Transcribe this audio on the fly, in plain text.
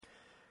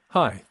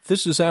Hi,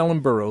 this is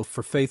Alan Burrow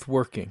for Faith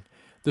Working.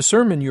 The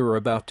sermon you are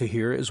about to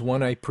hear is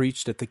one I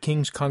preached at the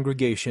King's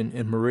Congregation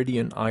in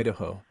Meridian,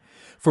 Idaho.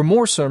 For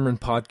more sermon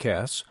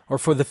podcasts, or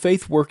for the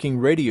Faith Working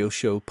radio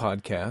show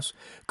podcasts,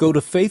 go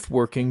to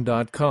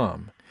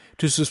faithworking.com.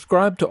 To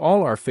subscribe to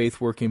all our Faith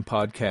Working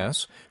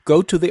podcasts,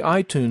 go to the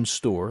iTunes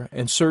Store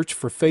and search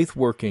for Faith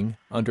Working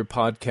under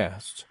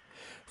Podcasts.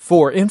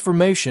 For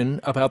information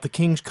about the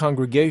King's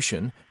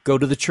Congregation, go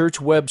to the church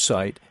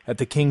website at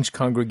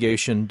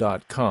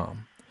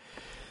thekingscongregation.com.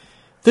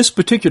 This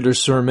particular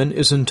sermon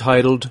is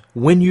entitled,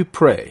 When You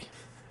Pray.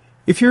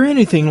 If you're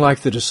anything like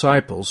the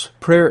disciples,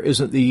 prayer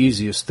isn't the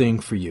easiest thing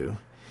for you.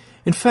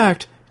 In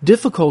fact,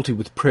 difficulty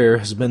with prayer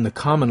has been the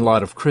common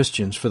lot of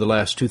Christians for the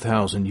last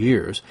 2,000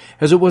 years,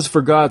 as it was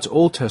for God's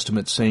Old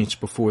Testament saints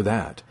before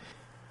that.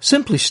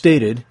 Simply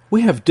stated,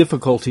 we have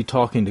difficulty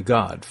talking to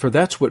God, for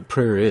that's what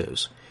prayer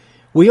is.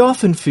 We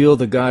often feel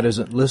that God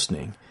isn't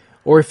listening,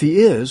 or if He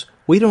is,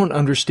 we don't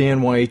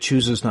understand why He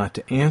chooses not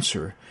to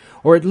answer,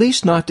 or at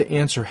least not to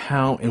answer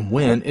how and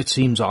when it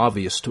seems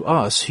obvious to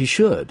us He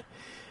should.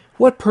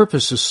 What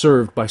purpose is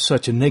served by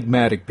such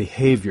enigmatic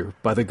behavior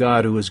by the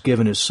God who has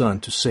given His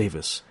Son to save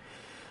us?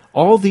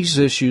 All these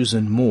issues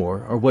and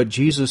more are what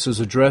Jesus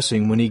is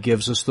addressing when He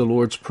gives us the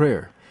Lord's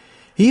Prayer.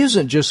 He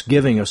isn't just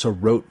giving us a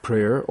rote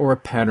prayer or a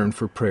pattern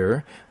for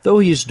prayer, though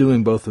He is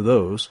doing both of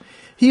those.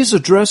 He is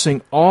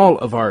addressing all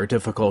of our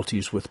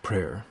difficulties with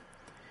prayer.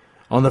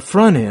 On the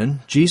front end,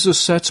 Jesus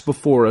sets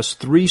before us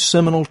three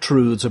seminal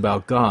truths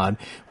about God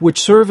which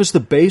serve as the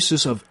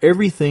basis of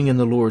everything in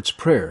the Lord's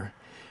Prayer.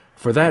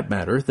 For that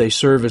matter, they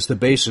serve as the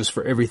basis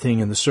for everything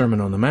in the Sermon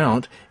on the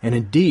Mount, and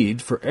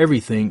indeed for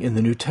everything in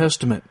the New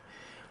Testament.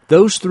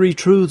 Those three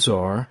truths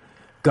are,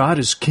 God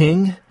is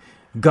King,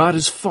 God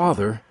is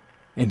Father,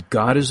 and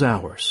God is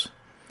ours.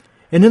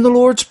 And in the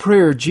Lord's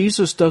Prayer,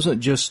 Jesus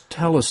doesn't just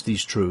tell us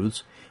these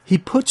truths, He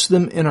puts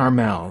them in our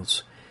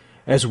mouths.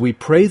 As we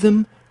pray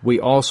them, we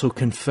also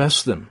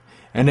confess them.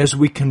 And as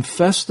we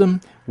confess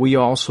them, we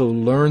also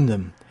learn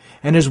them.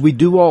 And as we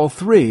do all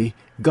three,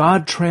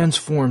 God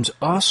transforms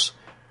us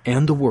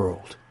and the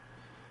world.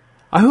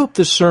 I hope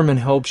this sermon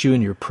helps you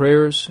in your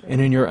prayers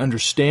and in your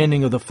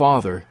understanding of the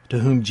Father to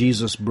whom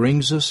Jesus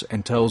brings us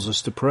and tells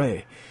us to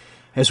pray.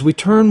 As we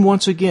turn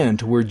once again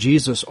to where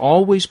Jesus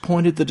always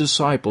pointed the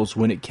disciples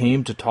when it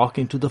came to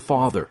talking to the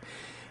Father,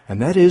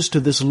 and that is to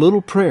this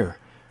little prayer,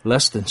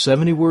 less than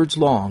 70 words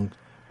long,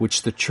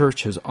 which the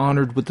church has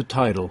honored with the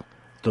title,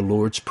 The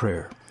Lord's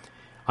Prayer.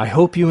 I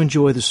hope you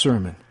enjoy the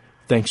sermon.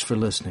 Thanks for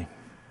listening.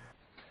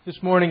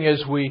 This morning,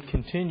 as we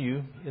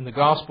continue in the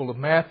Gospel of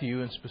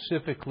Matthew, and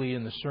specifically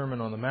in the Sermon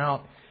on the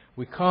Mount,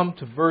 we come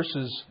to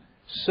verses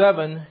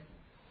 7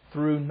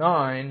 through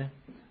 9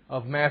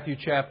 of Matthew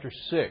chapter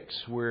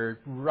 6. We're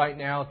right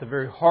now at the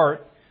very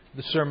heart of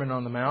the Sermon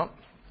on the Mount.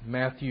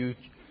 Matthew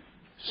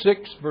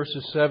 6,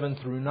 verses 7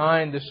 through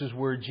 9. This is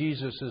where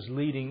Jesus is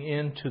leading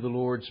into the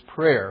Lord's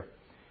Prayer.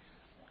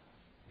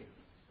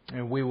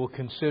 And we will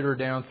consider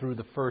down through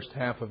the first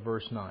half of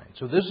verse 9.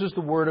 So this is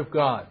the Word of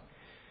God.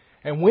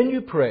 And when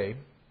you pray,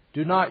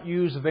 do not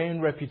use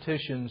vain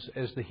repetitions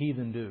as the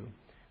heathen do,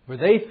 for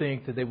they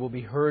think that they will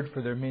be heard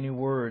for their many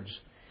words.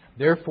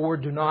 Therefore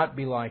do not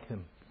be like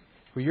them.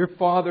 For your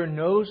Father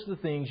knows the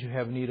things you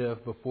have need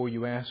of before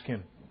you ask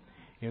Him.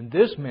 In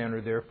this manner,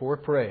 therefore,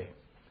 pray,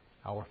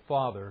 Our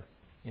Father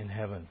in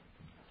heaven.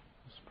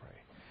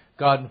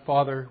 God and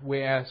Father,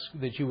 we ask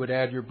that you would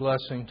add your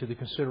blessing to the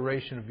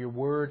consideration of your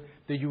Word,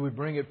 that you would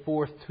bring it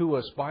forth to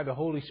us by the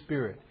Holy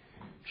Spirit,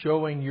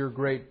 showing your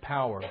great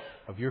power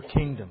of your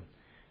kingdom.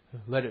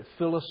 Let it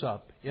fill us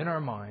up in our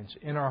minds,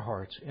 in our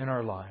hearts, in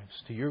our lives.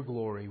 To your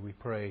glory we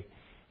pray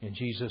in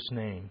Jesus'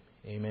 name.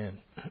 Amen.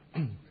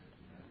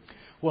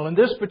 Well, in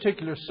this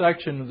particular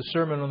section of the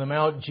Sermon on the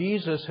Mount,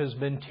 Jesus has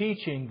been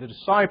teaching the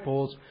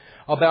disciples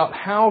about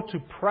how to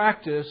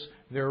practice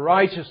their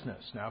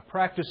righteousness. Now,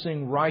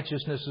 practicing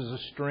righteousness is a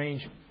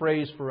strange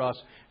phrase for us.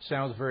 It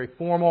sounds very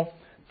formal,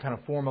 kind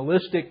of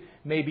formalistic,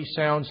 maybe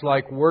sounds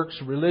like works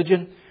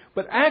religion.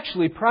 But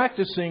actually,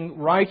 practicing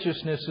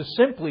righteousness is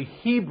simply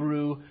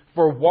Hebrew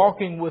for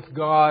walking with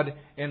God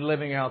and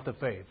living out the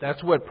faith.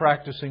 That's what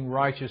practicing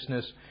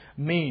righteousness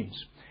means.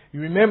 You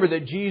remember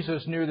that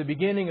Jesus, near the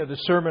beginning of the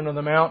Sermon on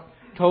the Mount,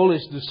 told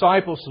His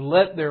disciples to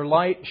let their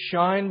light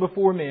shine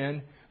before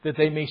men, that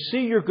they may see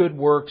your good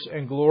works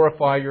and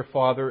glorify your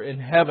Father in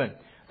heaven.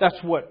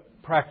 That's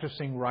what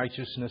practicing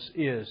righteousness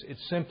is.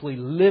 It's simply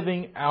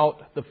living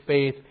out the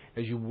faith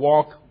as you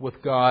walk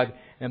with God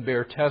and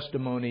bear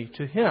testimony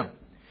to Him.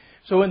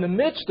 So in the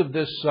midst of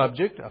this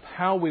subject of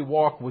how we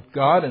walk with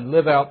God and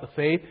live out the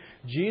faith,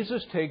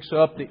 Jesus takes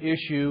up the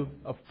issue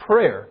of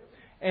prayer,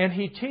 and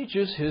He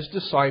teaches His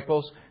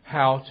disciples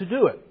how to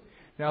do it.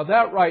 Now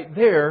that right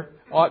there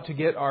ought to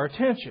get our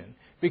attention,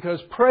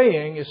 because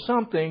praying is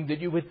something that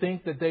you would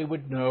think that they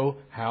would know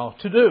how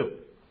to do.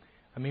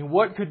 I mean,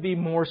 what could be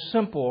more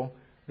simple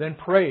than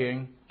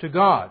praying to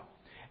God?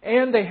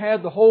 And they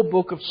had the whole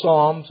book of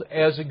Psalms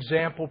as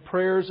example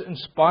prayers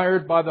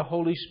inspired by the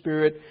Holy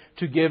Spirit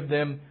to give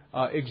them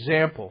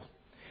example.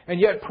 And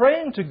yet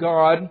praying to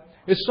God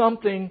is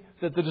something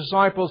that the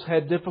disciples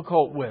had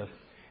difficult with,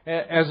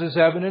 as is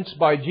evidenced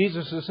by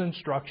Jesus'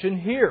 instruction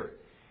here.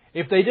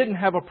 If they didn't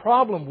have a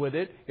problem with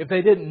it, if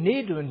they didn't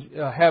need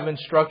to have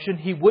instruction,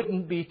 He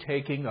wouldn't be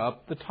taking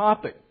up the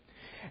topic.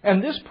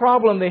 And this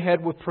problem they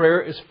had with prayer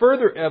is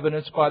further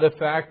evidenced by the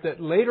fact that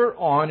later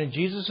on in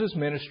Jesus'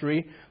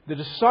 ministry, the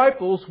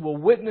disciples will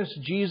witness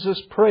Jesus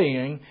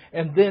praying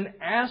and then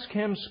ask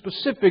Him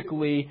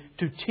specifically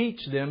to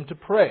teach them to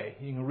pray.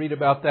 You can read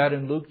about that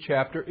in Luke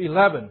chapter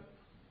 11.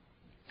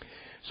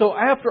 So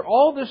after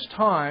all this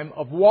time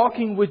of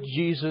walking with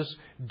Jesus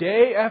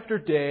day after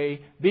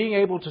day, being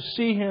able to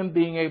see Him,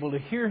 being able to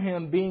hear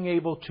Him, being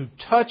able to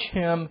touch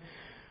Him,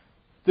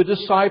 the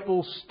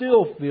disciples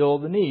still feel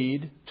the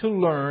need to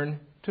learn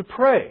to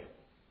pray.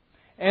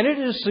 And it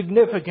is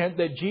significant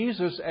that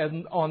Jesus,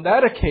 on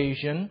that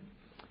occasion,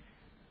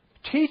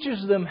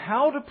 teaches them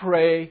how to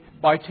pray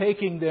by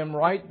taking them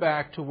right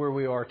back to where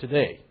we are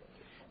today,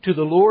 to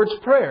the Lord's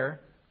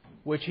Prayer,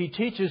 which He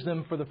teaches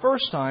them for the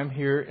first time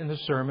here in the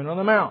Sermon on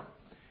the Mount.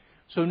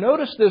 So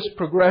notice this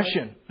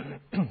progression.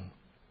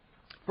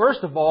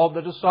 First of all,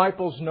 the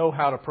disciples know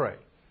how to pray.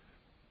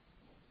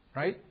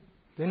 Right?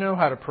 They know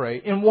how to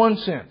pray in one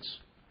sense.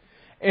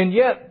 And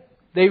yet,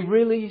 they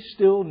really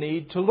still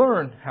need to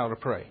learn how to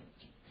pray.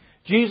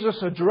 Jesus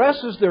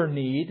addresses their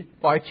need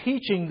by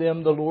teaching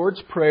them the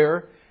Lord's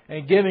Prayer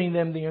and giving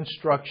them the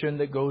instruction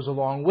that goes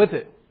along with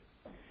it.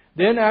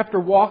 Then, after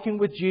walking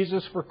with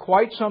Jesus for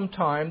quite some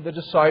time, the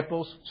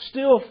disciples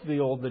still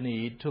feel the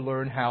need to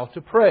learn how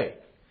to pray.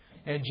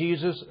 And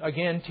Jesus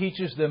again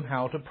teaches them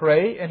how to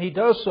pray, and He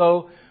does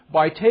so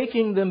by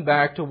taking them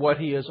back to what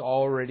He has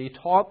already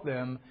taught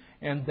them,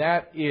 and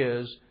that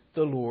is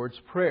the Lord's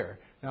Prayer.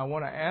 Now, I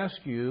want to ask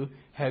you,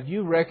 have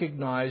you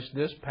recognized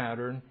this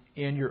pattern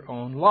in your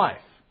own life?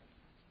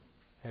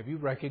 Have you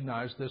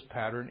recognized this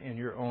pattern in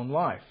your own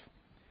life?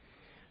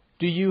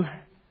 Do you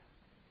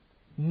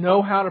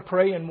know how to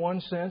pray in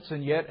one sense,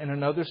 and yet in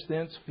another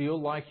sense feel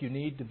like you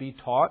need to be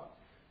taught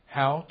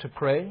how to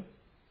pray?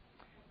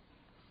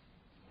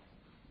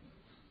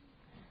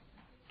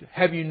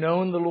 Have you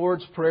known the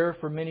Lord's Prayer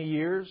for many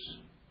years,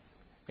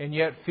 and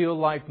yet feel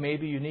like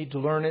maybe you need to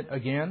learn it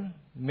again?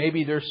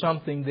 Maybe there's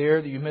something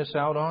there that you miss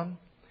out on?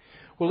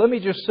 Well, let me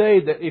just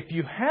say that if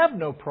you have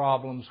no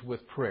problems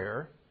with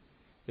prayer,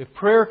 if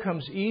prayer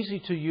comes easy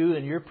to you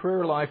and your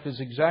prayer life is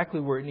exactly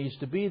where it needs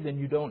to be, then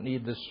you don't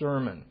need this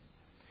sermon.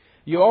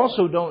 You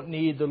also don't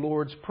need the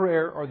Lord's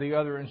Prayer or the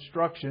other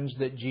instructions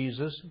that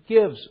Jesus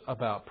gives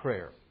about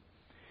prayer.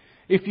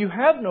 If you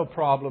have no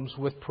problems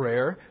with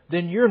prayer,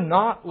 then you're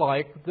not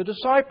like the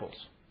disciples,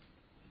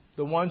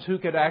 the ones who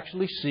could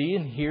actually see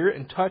and hear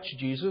and touch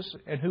Jesus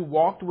and who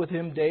walked with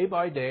Him day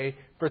by day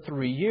for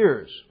 3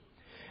 years.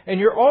 And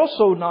you're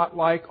also not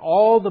like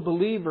all the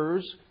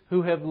believers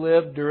who have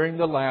lived during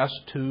the last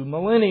 2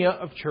 millennia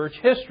of church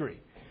history.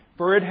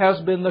 For it has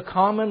been the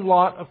common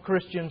lot of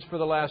Christians for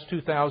the last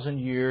 2,000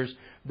 years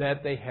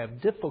that they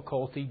have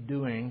difficulty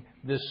doing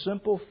this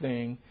simple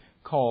thing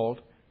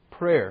called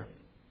prayer.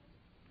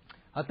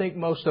 I think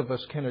most of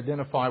us can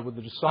identify with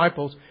the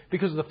disciples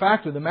because the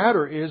fact of the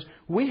matter is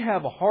we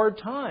have a hard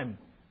time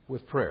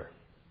with prayer.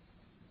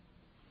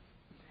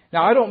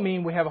 Now, I don't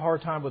mean we have a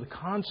hard time with the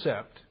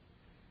concept.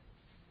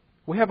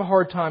 We have a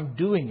hard time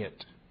doing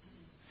it.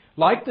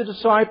 Like the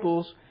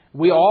disciples,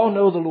 we all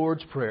know the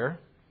Lord's Prayer,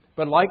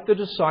 but like the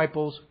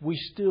disciples, we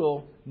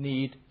still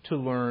need to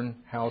learn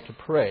how to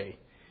pray.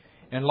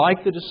 And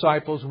like the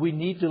disciples, we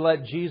need to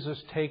let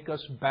Jesus take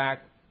us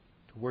back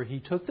to where He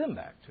took them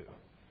back to.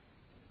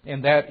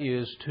 And that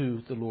is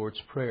to the Lord's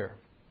Prayer.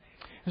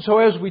 And so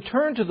as we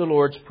turn to the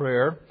Lord's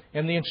Prayer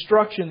and the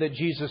instruction that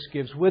Jesus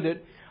gives with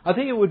it, I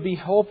think it would be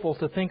helpful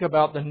to think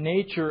about the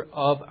nature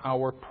of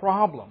our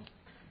problem.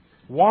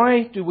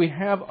 Why do we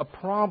have a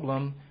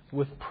problem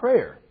with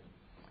prayer?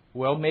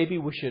 Well, maybe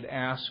we should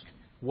ask,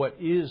 what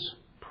is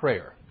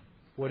prayer?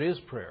 What is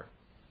prayer?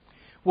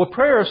 Well,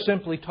 prayer is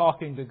simply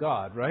talking to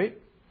God, right?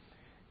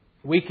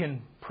 We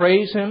can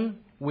praise Him,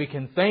 we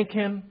can thank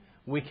Him,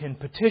 we can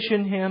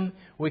petition Him,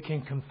 we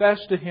can confess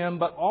to Him,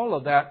 but all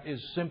of that is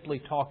simply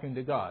talking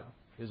to God,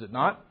 is it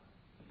not?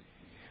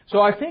 So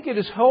I think it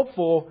is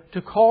helpful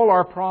to call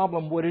our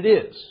problem what it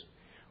is.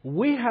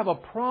 We have a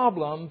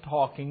problem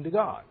talking to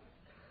God.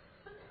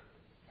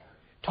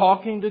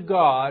 Talking to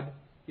God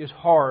is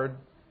hard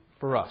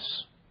for us.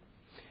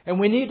 And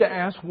we need to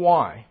ask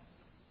why.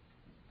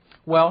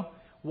 Well,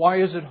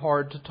 why is it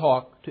hard to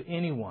talk to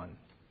anyone?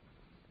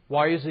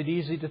 Why is it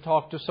easy to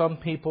talk to some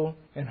people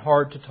and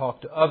hard to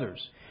talk to others?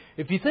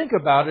 If you think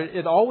about it,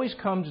 it always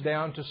comes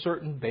down to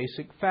certain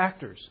basic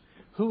factors.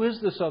 Who is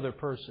this other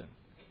person?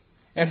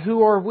 And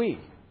who are we?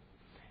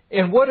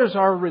 And what is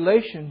our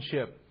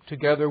relationship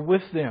together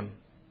with them?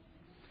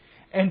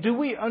 And do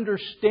we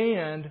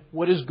understand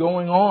what is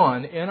going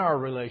on in our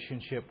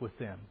relationship with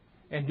them?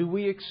 And do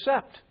we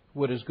accept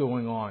what is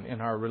going on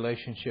in our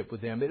relationship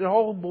with them? It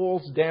all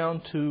boils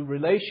down to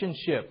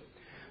relationship.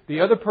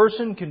 The other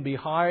person can be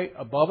high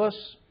above us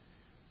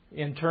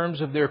in terms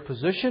of their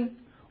position,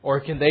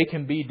 or they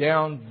can be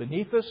down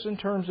beneath us in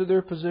terms of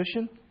their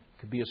position.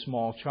 It could be a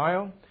small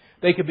child.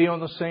 They could be on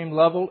the same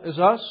level as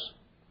us.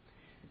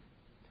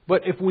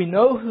 But if we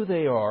know who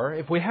they are,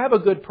 if we have a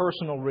good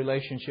personal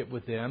relationship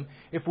with them,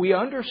 if we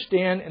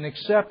understand and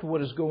accept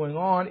what is going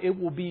on, it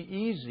will be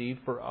easy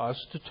for us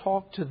to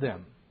talk to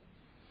them.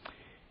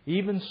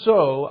 Even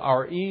so,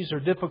 our ease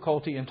or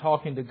difficulty in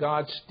talking to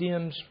God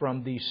stems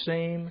from these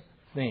same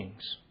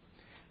things.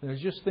 Now,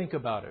 just think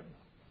about it.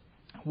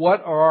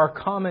 What are our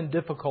common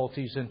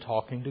difficulties in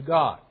talking to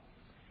God?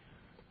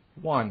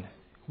 One,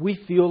 we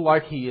feel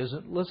like He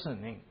isn't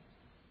listening.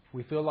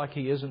 We feel like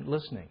He isn't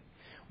listening.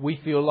 We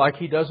feel like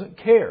He doesn't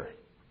care.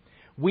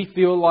 We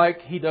feel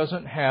like He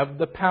doesn't have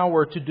the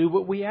power to do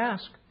what we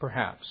ask,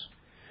 perhaps.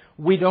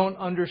 We don't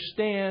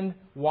understand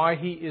why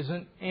He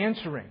isn't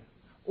answering.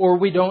 Or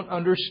we don't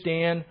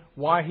understand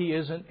why He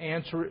is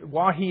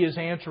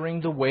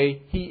answering the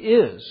way He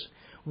is.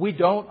 We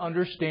don't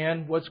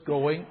understand what's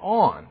going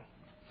on.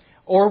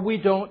 Or we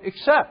don't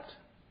accept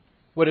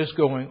what is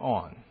going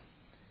on.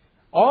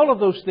 All of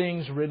those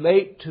things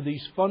relate to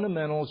these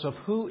fundamentals of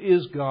who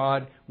is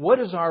God, what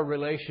is our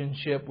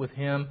relationship with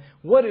Him,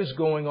 what is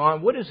going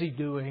on, what is He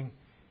doing,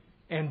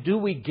 and do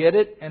we get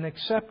it and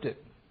accept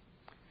it?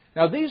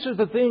 Now, these are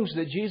the things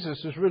that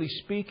Jesus is really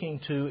speaking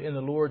to in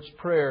the Lord's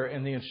Prayer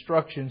and the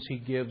instructions He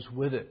gives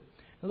with it.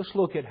 Now, let's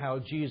look at how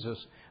Jesus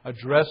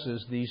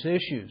addresses these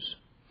issues.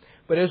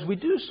 But as we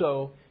do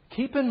so,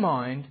 keep in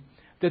mind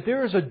that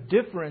there is a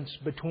difference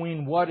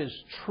between what is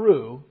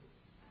true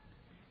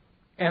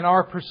and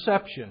our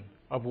perception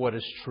of what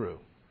is true.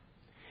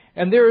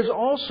 And there is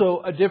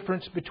also a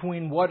difference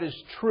between what is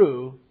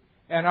true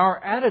and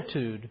our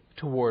attitude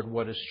toward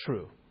what is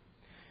true.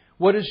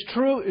 What is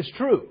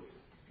true,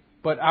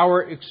 but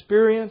our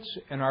experience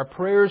and our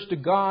prayers to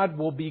God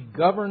will be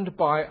governed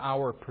by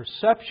our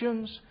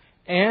perceptions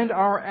and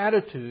our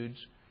attitudes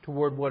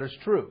toward what is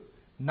true,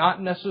 not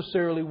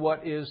necessarily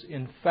what is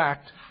in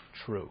fact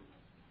true.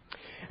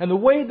 And the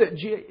way that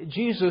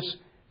Jesus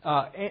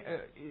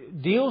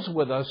deals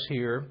with us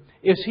here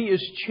is He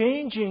is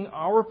changing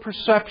our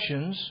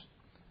perceptions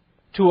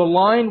to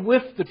align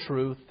with the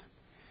truth,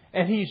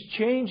 and He's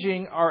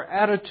changing our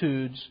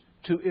attitudes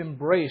to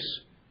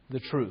embrace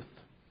the truth.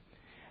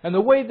 And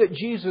the way that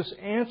Jesus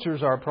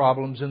answers our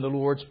problems in the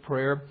Lord's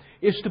Prayer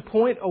is to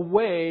point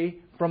away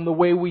from the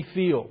way we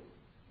feel.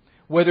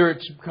 Whether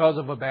it's because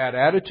of a bad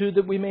attitude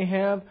that we may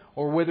have,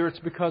 or whether it's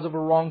because of a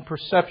wrong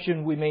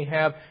perception we may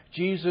have,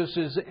 Jesus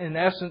is in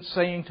essence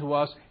saying to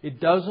us, it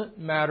doesn't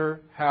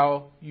matter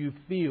how you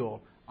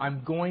feel.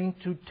 I'm going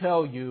to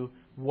tell you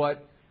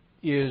what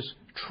is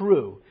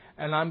true.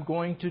 And I'm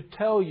going to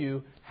tell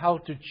you how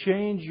to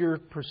change your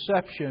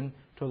perception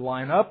to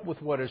line up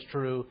with what is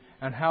true,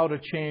 and how to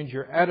change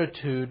your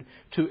attitude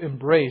to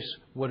embrace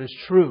what is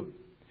true.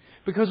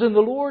 Because in the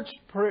Lord's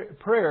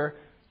Prayer,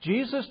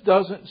 Jesus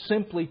doesn't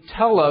simply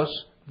tell us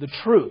the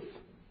truth.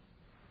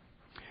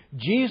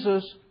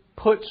 Jesus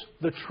puts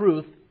the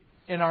truth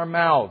in our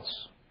mouths.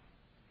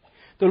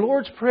 The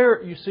Lord's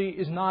Prayer, you see,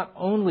 is not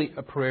only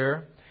a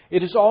prayer,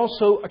 it is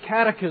also a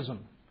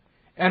catechism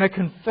and a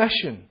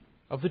confession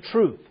of the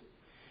truth.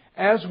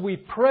 As we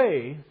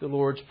pray the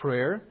Lord's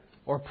Prayer,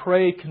 or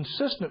pray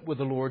consistent with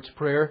the Lord's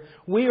Prayer,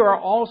 we are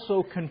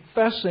also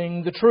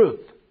confessing the truth.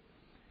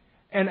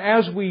 And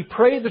as we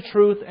pray the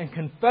truth and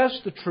confess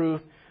the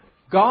truth,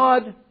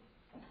 God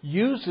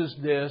uses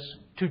this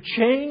to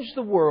change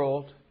the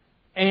world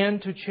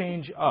and to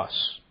change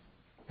us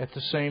at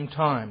the same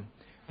time.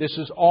 This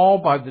is all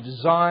by the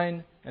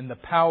design and the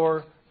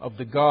power of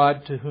the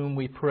God to whom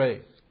we pray.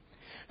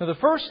 Now, the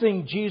first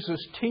thing Jesus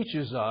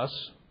teaches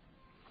us,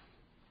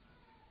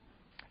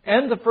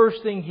 and the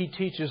first thing He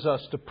teaches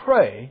us to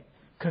pray,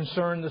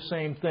 concern the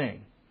same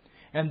thing.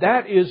 And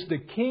that is the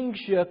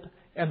kingship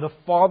and the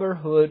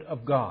fatherhood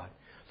of God.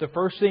 The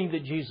first thing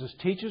that Jesus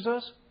teaches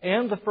us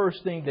and the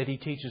first thing that He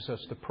teaches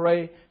us to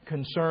pray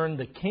concern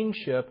the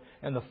kingship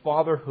and the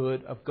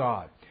fatherhood of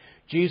God.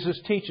 Jesus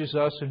teaches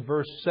us in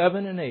verse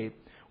 7 and 8,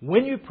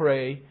 when you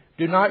pray,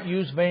 do not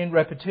use vain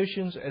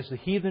repetitions as the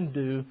heathen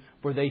do,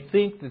 for they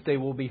think that they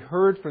will be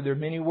heard for their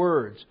many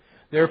words.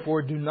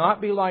 Therefore, do not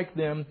be like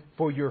them,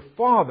 for your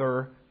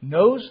Father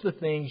knows the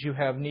things you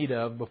have need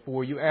of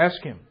before you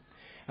ask Him.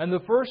 And the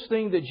first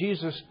thing that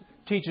Jesus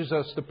teaches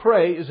us to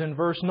pray is in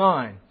verse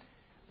 9.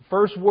 The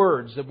first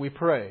words that we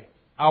pray,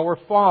 Our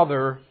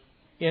Father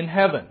in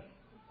heaven.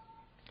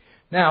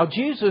 Now,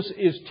 Jesus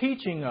is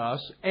teaching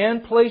us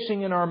and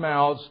placing in our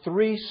mouths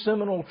three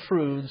seminal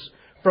truths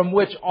from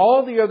which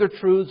all the other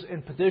truths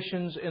and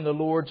petitions in the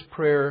Lord's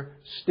Prayer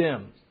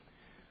stem.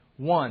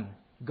 1.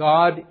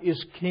 God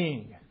is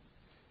King.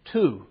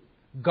 2.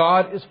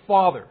 God is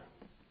Father.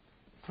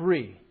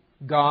 3.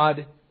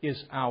 God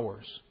is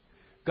ours.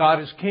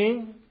 God is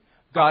King.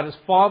 God is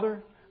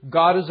Father.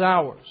 God is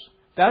ours.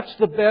 That's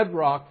the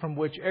bedrock from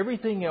which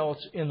everything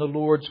else in the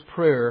Lord's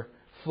Prayer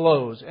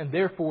flows. And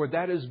therefore,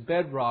 that is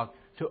bedrock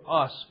to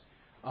us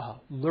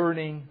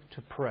learning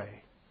to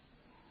pray.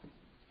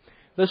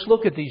 Let's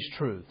look at these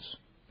truths.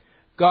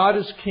 God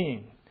is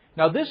King.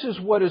 Now, this is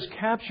what is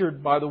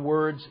captured by the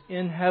words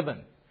in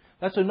heaven.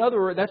 That's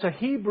a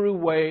Hebrew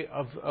way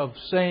of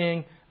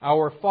saying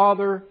our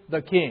Father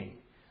the King,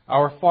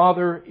 our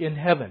Father in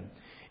heaven.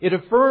 It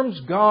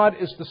affirms God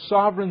as the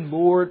sovereign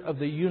Lord of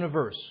the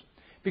universe.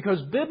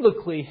 Because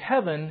biblically,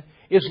 heaven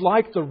is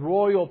like the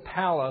royal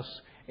palace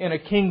in a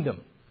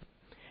kingdom.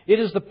 It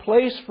is the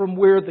place from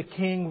where the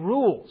king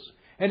rules.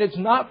 And it's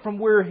not from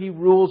where he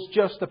rules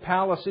just the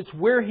palace. It's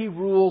where he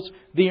rules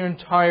the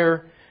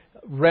entire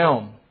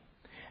realm.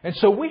 And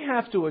so we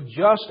have to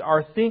adjust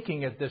our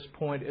thinking at this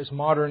point as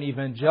modern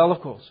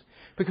evangelicals.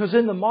 Because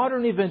in the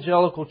modern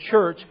evangelical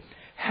church,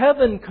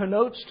 heaven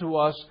connotes to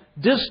us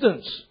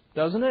distance,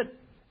 doesn't it?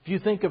 If you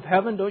think of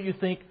heaven, don't you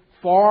think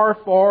far,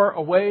 far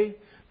away?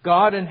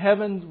 God in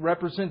heaven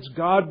represents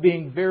God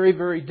being very,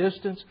 very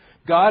distant.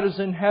 God is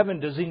in heaven.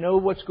 Does He know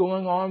what's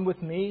going on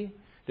with me?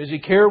 Does He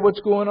care what's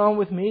going on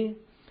with me?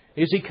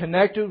 Is He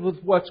connected with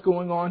what's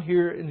going on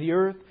here in the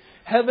earth?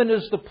 Heaven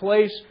is the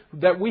place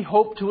that we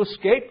hope to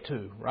escape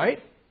to,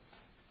 right?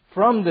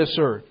 From this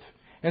earth.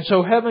 And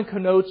so heaven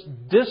connotes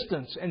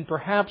distance and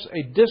perhaps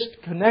a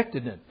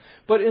disconnectedness.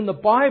 But in the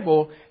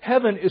Bible,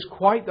 heaven is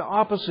quite the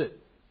opposite.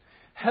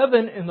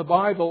 Heaven in the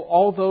Bible,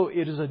 although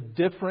it is a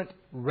different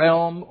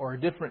realm or a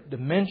different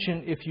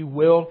dimension, if you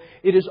will,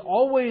 it is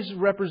always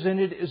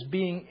represented as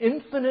being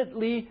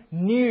infinitely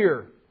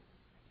near.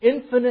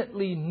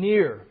 Infinitely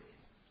near.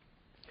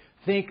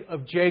 Think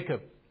of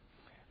Jacob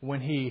when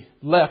he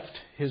left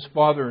his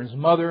father and his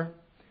mother,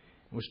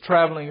 was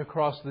traveling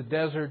across the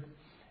desert,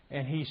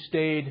 and he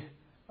stayed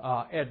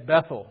at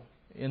Bethel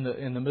in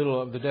the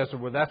middle of the desert.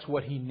 Well, that's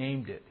what he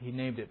named it. He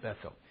named it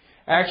Bethel.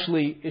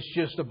 Actually, it's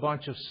just a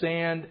bunch of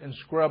sand and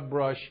scrub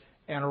brush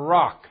and a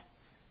rock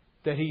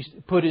that he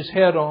put his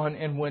head on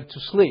and went to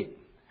sleep.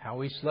 How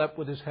he slept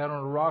with his head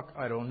on a rock,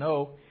 I don't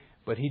know,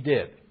 but he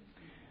did.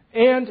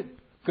 And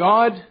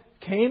God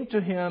came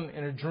to him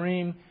in a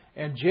dream,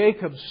 and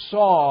Jacob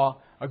saw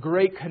a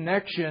great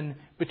connection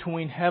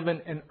between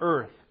heaven and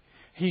earth.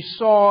 He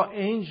saw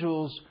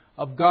angels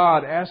of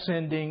God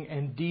ascending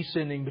and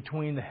descending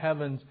between the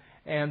heavens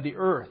and the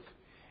earth.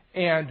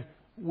 And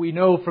we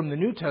know from the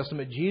New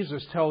Testament,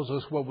 Jesus tells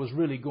us what was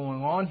really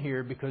going on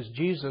here, because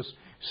Jesus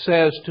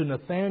says to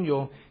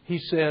Nathanael, He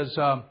says,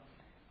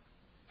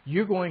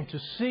 you're going to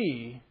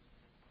see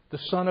the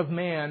Son of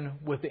Man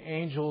with the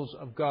angels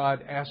of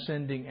God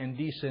ascending and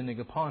descending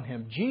upon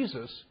Him.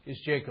 Jesus is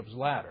Jacob's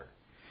ladder.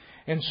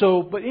 And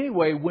so, but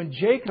anyway, when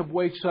Jacob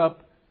wakes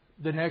up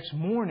the next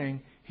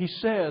morning, he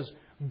says,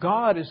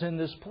 God is in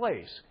this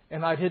place,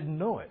 and I didn't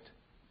know it.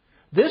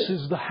 This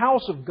is the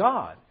house of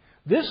God.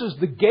 This is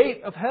the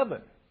gate of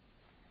heaven.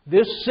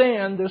 This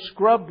sand, this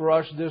scrub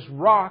brush, this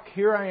rock,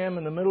 here I am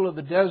in the middle of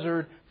the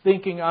desert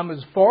thinking I'm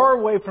as far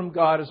away from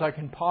God as I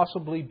can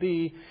possibly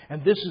be,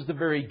 and this is the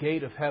very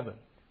gate of heaven.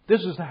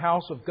 This is the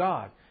house of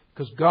God,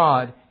 because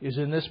God is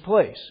in this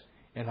place,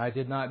 and I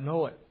did not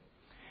know it.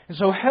 And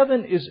so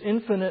heaven is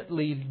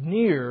infinitely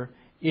near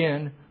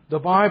in the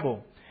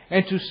Bible.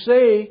 And to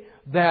say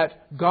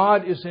that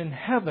God is in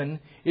heaven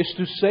is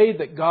to say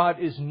that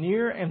God is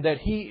near and that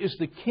He is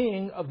the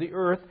King of the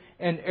earth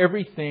and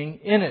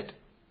everything in it.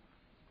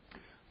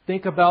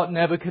 Think about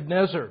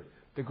Nebuchadnezzar,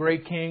 the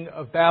great king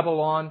of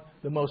Babylon,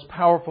 the most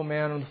powerful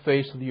man on the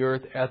face of the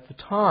earth at the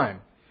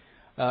time,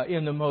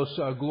 in the most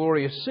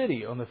glorious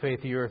city on the face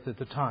of the earth at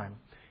the time.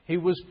 He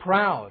was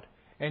proud,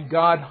 and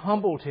God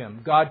humbled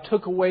him. God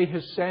took away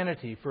his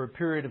sanity for a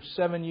period of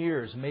 7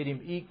 years, made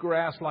him eat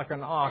grass like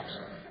an ox.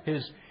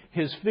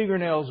 His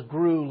fingernails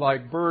grew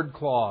like bird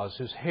claws.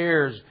 His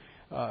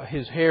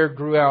hair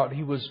grew out.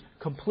 He was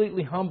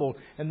completely humbled.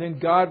 And then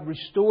God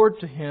restored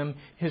to him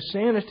his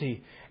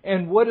sanity.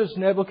 And what does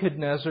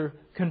Nebuchadnezzar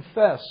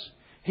confess?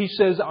 He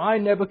says, I,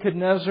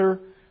 Nebuchadnezzar,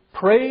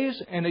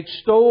 praise and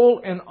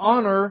extol and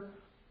honor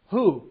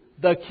who?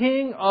 The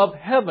King of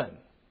heaven,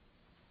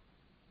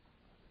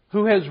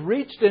 who has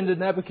reached into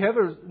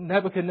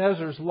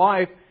Nebuchadnezzar's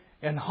life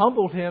and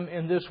humbled him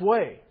in this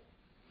way.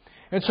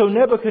 And so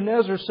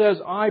Nebuchadnezzar says,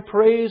 I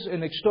praise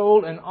and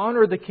extol and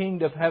honor the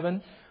King of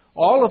heaven,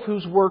 all of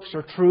whose works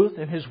are truth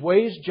and His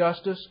ways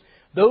justice.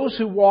 Those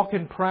who walk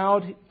in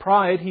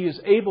pride He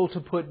is able to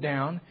put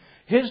down.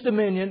 His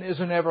dominion is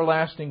an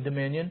everlasting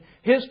dominion.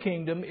 His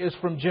kingdom is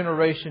from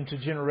generation to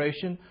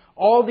generation.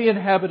 All the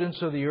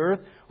inhabitants of the earth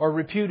are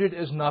reputed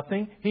as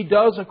nothing. He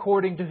does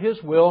according to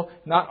His will,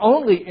 not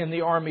only in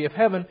the army of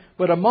heaven,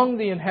 but among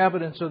the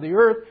inhabitants of the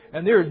earth.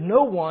 And there is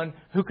no one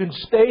who can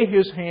stay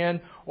His hand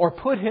or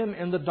put Him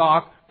in the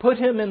dock, put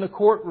Him in the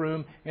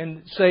courtroom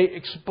and say,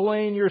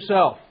 explain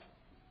yourself.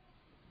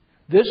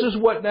 This is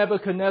what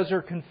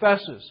Nebuchadnezzar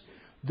confesses.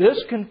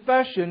 This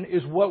confession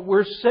is what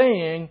we're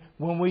saying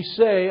when we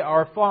say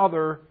our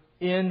Father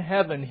in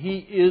heaven. He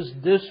is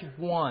this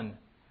one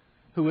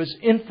who is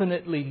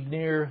infinitely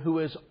near, who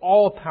is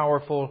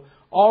all-powerful,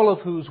 all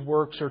of whose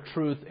works are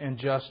truth and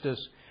justice,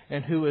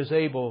 and who is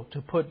able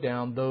to put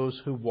down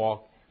those who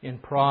walk in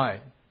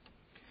pride.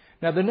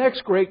 Now, the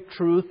next great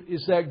truth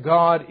is that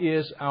God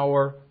is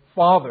our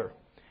Father.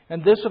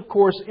 And this, of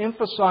course,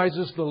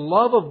 emphasizes the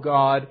love of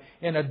God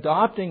in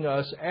adopting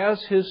us as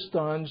His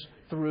sons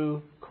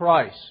through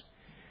Christ.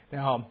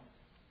 Now,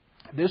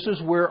 this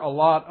is where a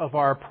lot of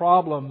our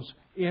problems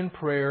in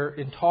prayer,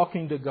 in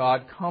talking to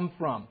God, come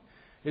from.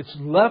 It's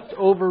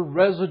leftover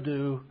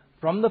residue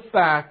from the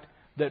fact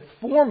that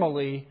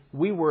formerly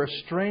we were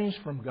estranged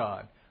from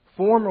God.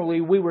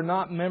 Formerly we were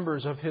not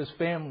members of His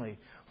family.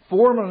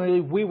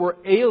 Formerly we were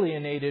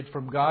alienated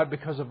from God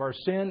because of our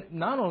sin.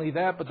 Not only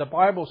that, but the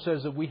Bible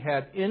says that we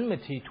had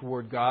enmity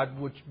toward God,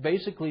 which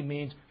basically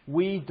means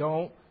we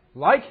don't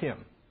like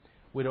Him.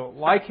 We don't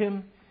like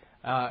Him,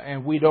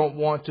 and we don't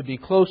want to be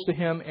close to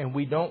Him, and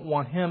we don't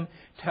want Him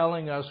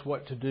telling us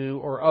what to do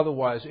or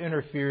otherwise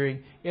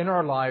interfering in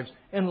our lives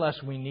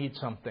unless we need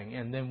something,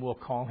 and then we'll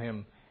call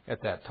Him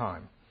at that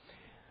time.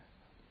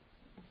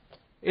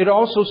 It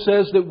also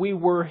says that we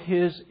were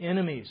His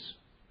enemies.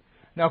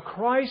 Now,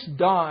 Christ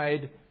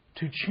died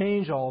to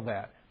change all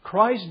that.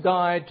 Christ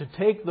died to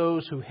take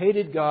those who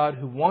hated God,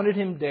 who wanted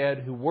Him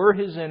dead, who were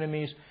His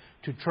enemies,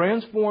 to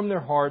transform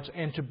their hearts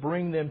and to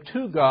bring them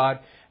to God,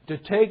 to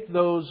take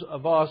those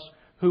of us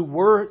who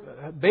were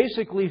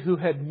basically who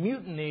had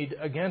mutinied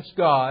against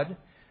God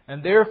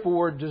and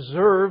therefore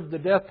deserved the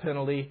death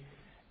penalty,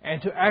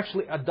 and to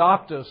actually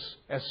adopt us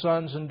as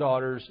sons and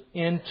daughters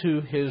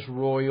into His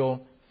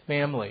royal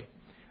family.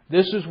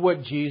 This is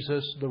what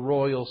Jesus, the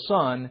royal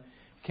Son,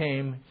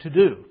 came to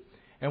do.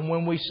 And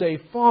when we say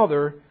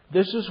Father,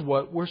 this is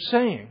what we're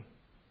saying.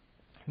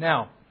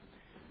 Now,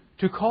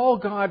 to call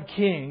God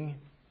King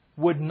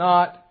would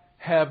not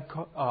have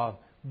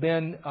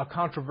been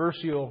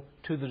controversial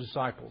to the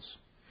disciples,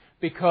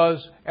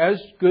 because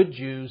as good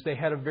Jews, they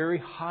had a very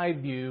high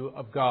view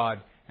of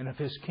God and of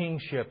His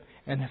kingship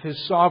and of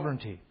His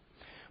sovereignty.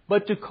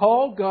 But to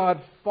call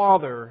God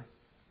Father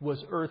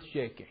was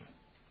earth-shaking.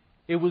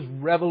 It was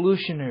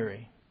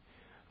revolutionary.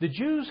 The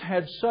Jews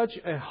had such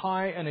a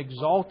high and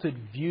exalted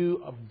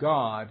view of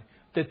God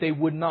that they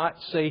would not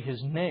say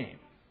His name.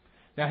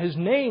 Now, His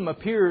name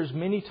appears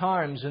many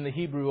times in the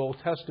Hebrew Old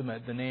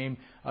Testament. The name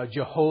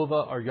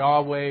Jehovah or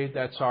Yahweh,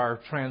 that's our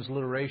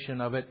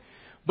transliteration of it.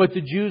 But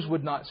the Jews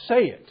would not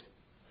say it.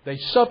 They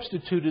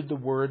substituted the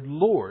word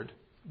Lord,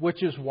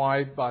 which is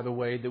why, by the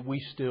way, that we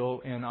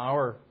still, in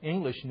our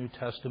English New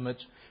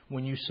Testaments,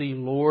 when you see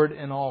Lord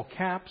in all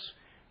caps,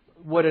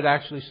 what it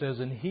actually says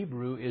in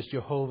Hebrew is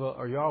Jehovah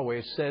or Yahweh.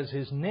 It says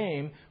His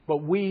name, but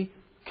we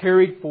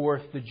carried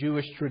forth the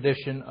Jewish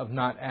tradition of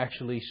not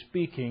actually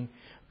speaking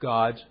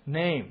God's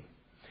name.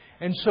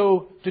 And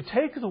so to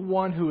take the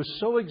one who is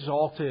so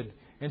exalted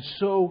and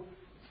so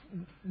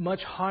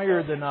much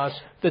higher than us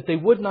that they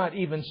would not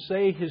even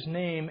say His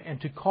name,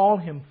 and to call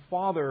Him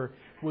Father,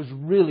 was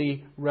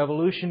really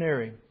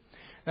revolutionary.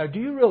 Now, do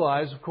you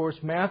realize, of course,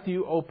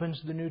 Matthew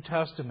opens the New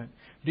Testament.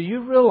 Do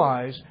you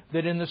realize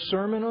that in the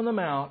Sermon on the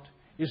Mount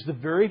is the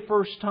very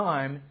first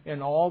time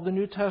in all the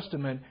New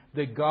Testament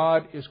that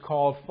God is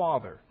called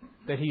Father,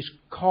 that He's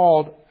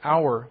called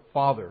our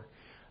Father?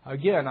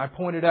 Again, I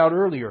pointed out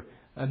earlier,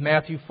 in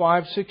Matthew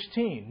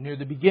 5:16, near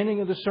the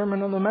beginning of the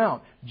Sermon on the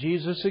Mount,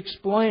 Jesus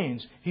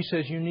explains, He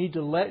says, you need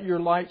to let your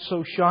light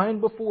so shine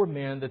before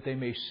men that they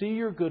may see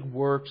your good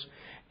works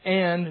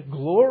and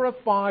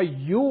glorify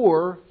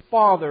your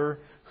Father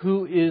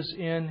who is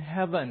in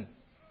heaven.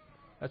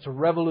 That's a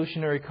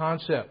revolutionary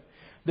concept.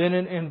 Then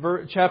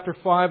in chapter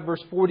 5,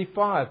 verse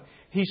 45,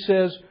 He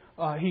says,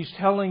 He's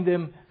telling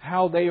them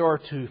how they are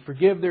to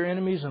forgive their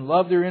enemies and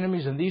love their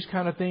enemies and these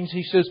kind of things.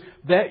 He says,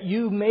 that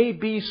you may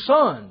be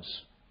sons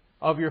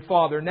of your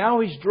Father. Now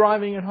He's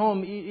driving it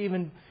home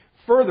even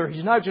further.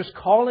 He's not just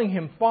calling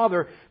Him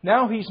Father.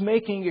 Now He's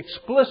making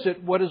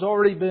explicit what has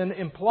already been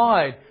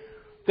implied,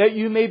 that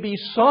you may be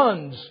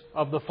sons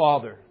of the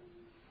Father.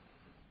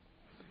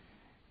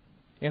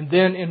 And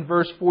then in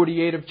verse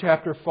 48 of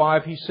chapter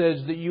 5, He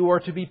says that you are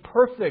to be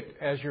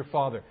perfect as your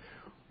Father.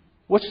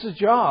 What's the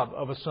job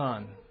of a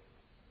son?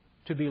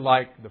 To be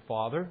like the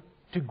Father.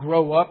 To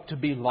grow up to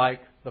be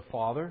like the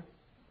Father.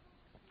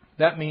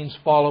 That means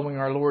following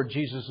our Lord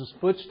Jesus'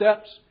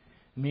 footsteps.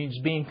 It means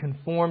being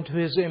conformed to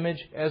His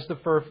image as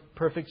the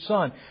perfect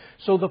Son.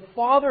 So the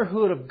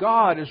fatherhood of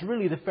God is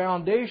really the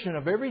foundation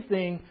of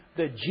everything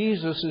that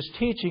Jesus is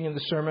teaching in the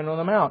Sermon on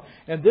the Mount.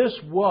 And this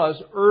was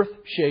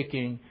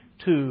earth-shaking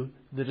to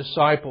the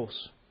disciples.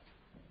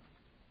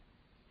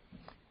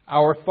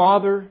 Our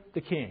Father,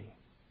 the King.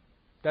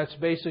 That's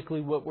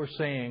basically what we're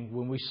saying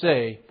when we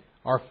say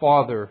our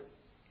Father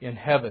in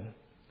heaven.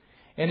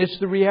 And it's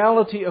the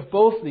reality of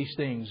both these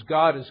things.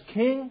 God is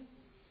King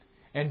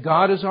and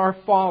God is our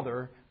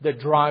Father that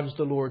drives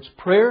the Lord's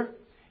Prayer.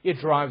 It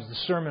drives the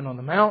Sermon on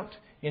the Mount.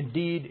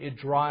 Indeed, it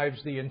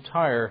drives the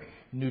entire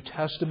New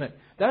Testament.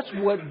 That's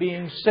what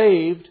being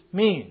saved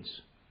means.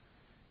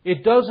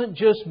 It doesn't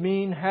just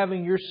mean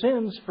having your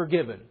sins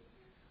forgiven.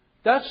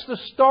 That's the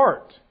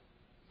start.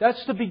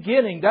 That's the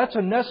beginning. That's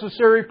a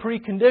necessary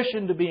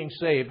precondition to being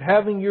saved.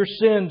 Having your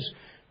sins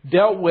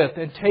dealt with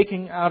and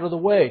taken out of the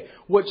way.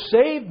 What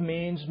saved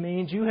means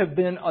you have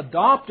been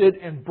adopted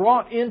and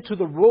brought into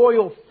the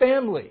royal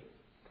family.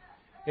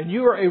 And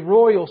you are a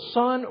royal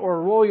son or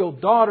a royal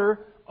daughter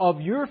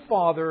of your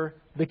Father,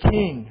 the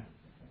King.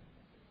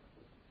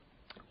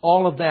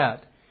 All of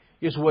that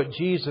is what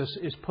Jesus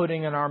is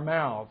putting in our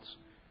mouths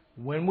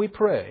when we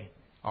pray,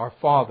 Our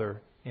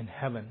Father in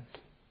heaven.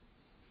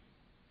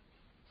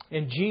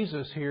 And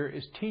Jesus here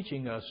is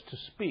teaching us to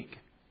speak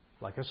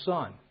like a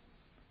son.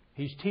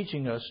 He's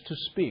teaching us to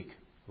speak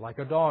like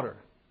a daughter,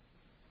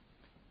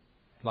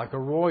 like a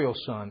royal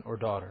son or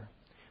daughter.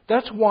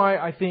 That's why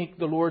I think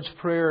the Lord's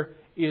Prayer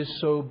is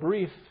so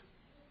brief.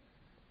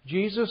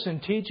 Jesus, in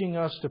teaching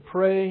us to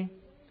pray,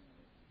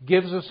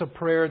 gives us a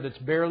prayer that's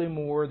barely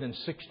more than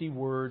 60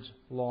 words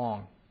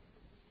long.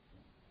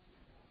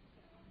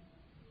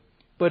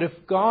 But if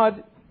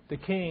God, the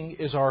King,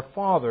 is our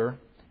Father,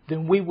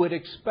 then we would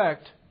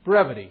expect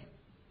brevity.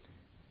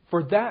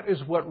 For that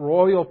is what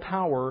royal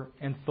power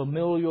and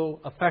familial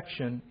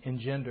affection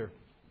engender.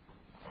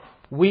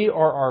 We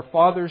are our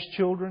Father's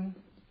children,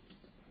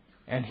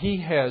 and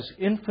He has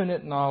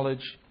infinite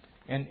knowledge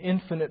and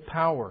infinite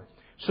power.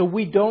 So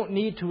we don't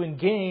need to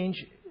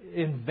engage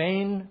in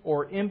vain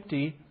or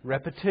empty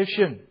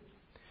repetition.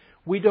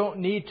 We don't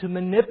need to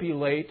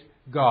manipulate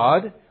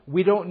God.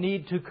 We don't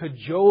need to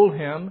cajole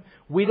Him.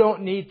 We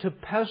don't need to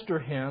pester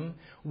Him.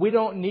 We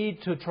don't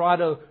need to try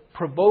to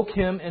provoke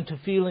Him into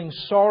feeling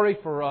sorry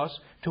for us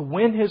to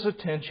win His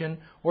attention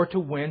or to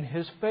win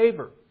His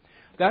favor.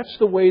 That's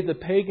the way the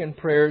pagan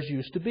prayers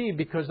used to be,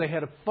 because they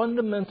had a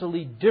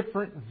fundamentally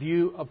different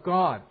view of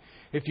God.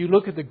 If you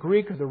look at the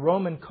Greek or the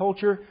Roman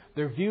culture,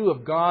 their view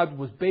of God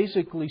was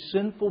basically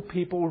sinful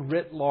people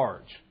writ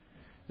large.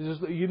 You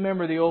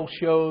remember the old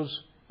shows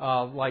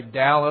like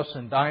Dallas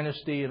and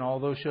Dynasty and all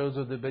those shows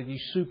of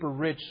these super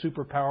rich,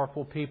 super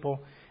powerful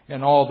people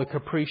and all the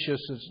capricious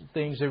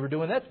things they were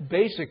doing? That's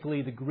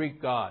basically the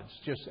Greek gods.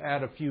 Just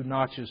add a few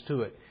notches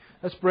to it.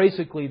 That's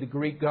basically the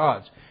Greek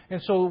gods.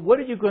 And so what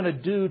are you going to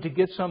do to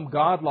get some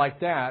God like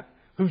that,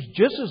 who's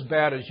just as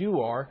bad as you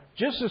are,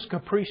 just as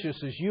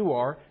capricious as you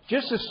are,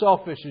 just as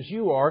selfish as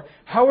you are?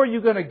 How are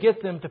you going to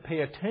get them to pay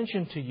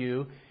attention to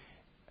you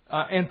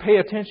and pay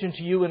attention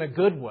to you in a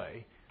good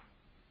way?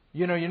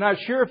 You know, you're not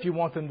sure if you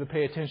want them to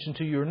pay attention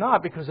to you or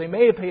not, because they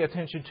may pay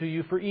attention to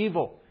you for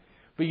evil.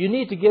 But you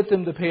need to get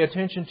them to pay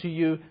attention to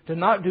you, to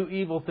not do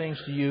evil things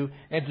to you,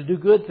 and to do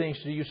good things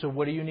to you. So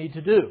what do you need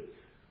to do?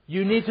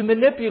 You need to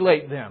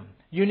manipulate them.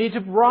 You need to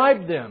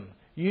bribe them.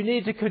 You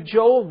need to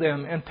cajole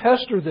them and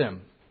pester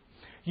them.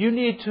 You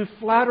need to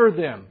flatter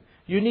them.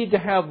 You need to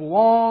have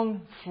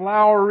long,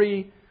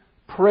 flowery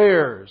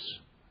prayers,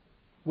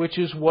 which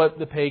is what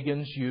the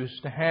pagans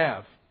used to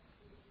have,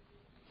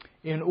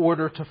 in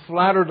order to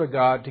flatter the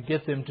God to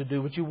get them to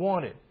do what you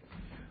wanted.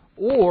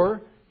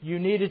 Or you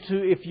needed to,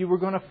 if you were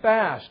going to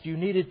fast, you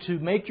needed to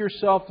make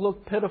yourself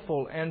look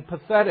pitiful and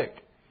pathetic,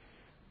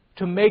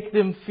 to make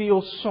them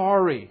feel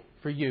sorry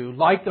for you,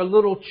 like a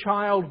little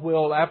child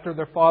will after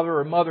their father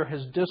or mother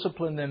has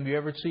disciplined them. You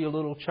ever see a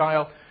little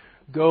child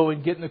go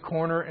and get in the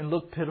corner and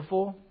look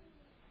pitiful?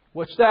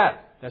 What's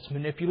that? That's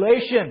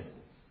manipulation.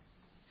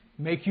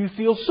 Make you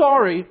feel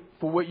sorry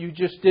for what you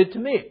just did to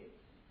me.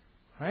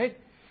 Right?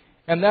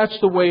 And that's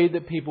the way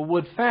that people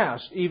would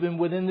fast, even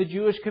within the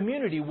Jewish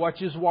community,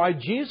 which is why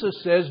Jesus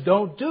says,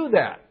 don't do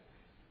that.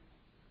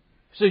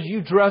 He says, you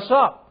dress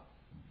up.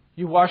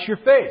 You wash your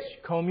face.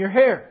 You comb your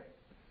hair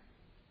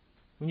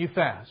when you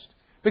fast.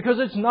 Because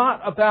it's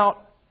not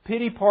about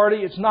pity party.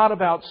 It's not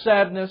about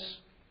sadness.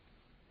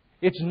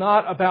 It's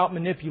not about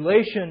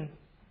manipulation.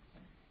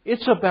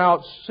 It's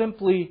about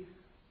simply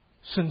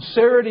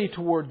sincerity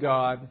toward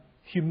God,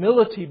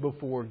 humility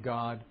before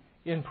God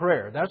in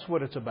prayer. That's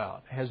what it's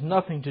about. It has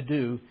nothing to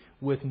do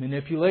with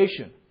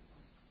manipulation.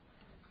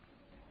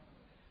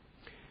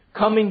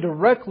 Coming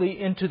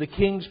directly into the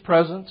King's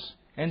presence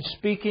and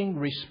speaking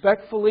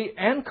respectfully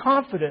and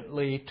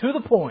confidently to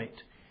the point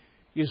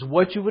is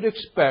what you would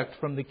expect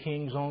from the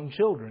King's own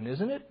children,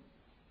 isn't it?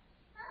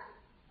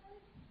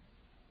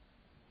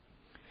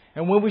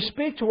 And when we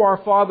speak to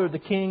our Father, the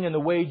King, in the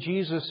way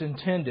Jesus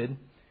intended,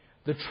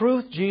 the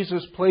truth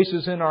Jesus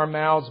places in our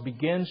mouths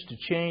begins to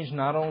change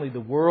not only the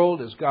world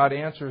as God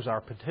answers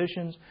our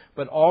petitions,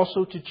 but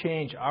also to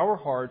change our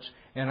hearts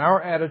and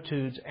our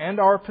attitudes and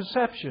our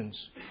perceptions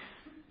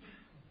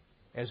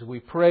as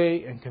we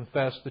pray and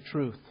confess the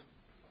truth.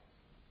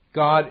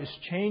 God is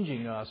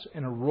changing us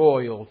in a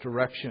royal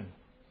direction,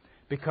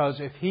 because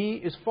if He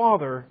is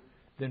Father,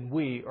 then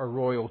we are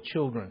royal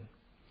children.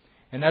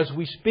 And as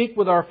we speak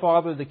with our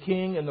Father, the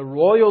King, in the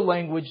royal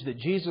language that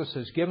Jesus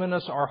has given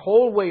us, our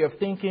whole way of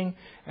thinking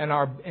and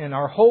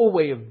our whole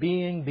way of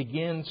being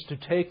begins to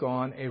take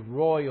on a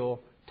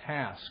royal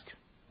task.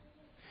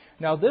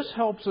 Now, this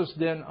helps us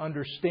then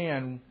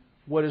understand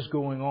what is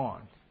going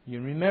on.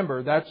 You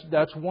remember,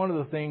 that's one of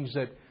the things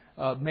that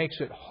makes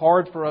it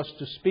hard for us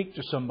to speak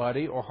to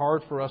somebody or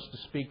hard for us to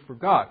speak for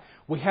God.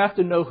 We have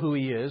to know who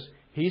He is.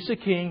 He's the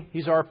King.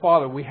 He's our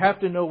Father. We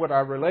have to know what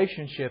our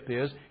relationship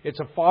is.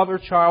 It's a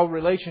father-child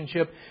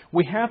relationship.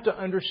 We have to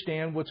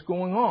understand what's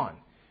going on.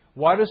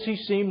 Why does He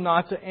seem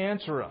not to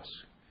answer us?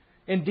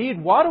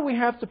 Indeed, why do we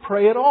have to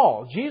pray at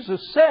all?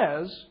 Jesus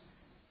says,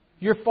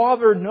 your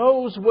Father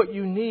knows what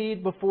you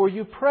need before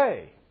you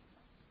pray.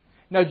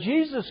 Now,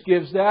 Jesus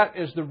gives that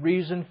as the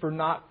reason for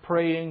not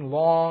praying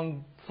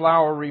long,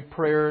 flowery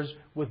prayers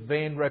with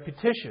vain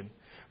repetition.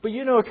 But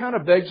it kind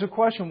of begs the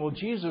question, well,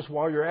 Jesus,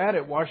 while you're at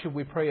it, why should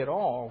we pray at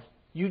all?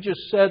 You just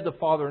said the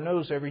Father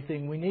knows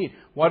everything we need.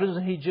 Why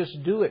doesn't He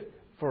just do it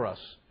for us?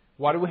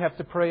 Why do we have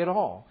to pray at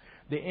all?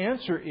 The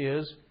answer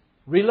is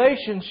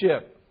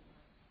relationship.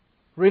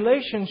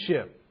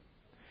 Relationship.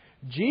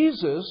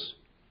 Jesus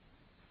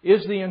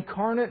is the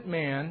incarnate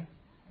man,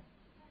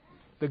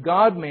 the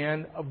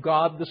God-man of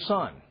God the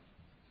Son.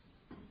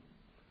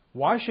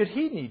 Why should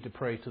He need to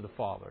pray to the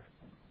Father?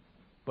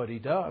 But He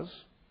does.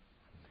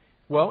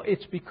 Well,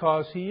 it's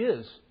because He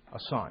is a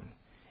Son.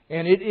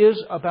 And it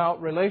is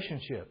about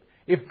relationship.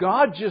 If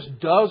God just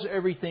does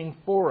everything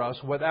for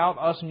us without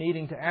us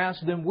needing to ask,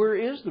 then where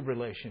is the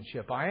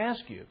relationship? I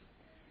ask you.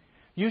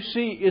 You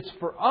see, it's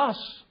for us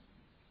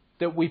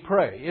that we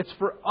pray. It's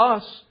for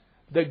us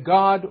that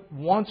God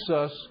wants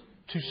us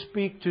to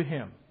speak to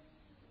Him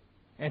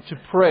and to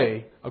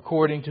pray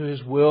according to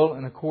His will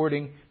and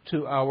according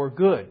to our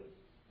good.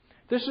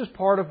 This is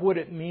part of what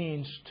it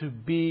means to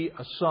be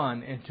a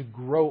son and to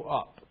grow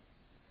up.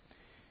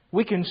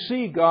 We can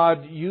see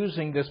God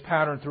using this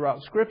pattern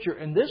throughout Scripture,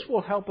 and this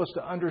will help us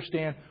to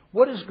understand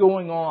what is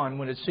going on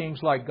when it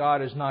seems like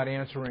God is not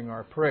answering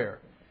our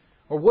prayer.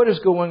 Or what is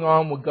going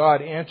on when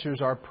God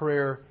answers our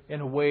prayer in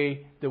a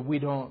way that we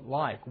don't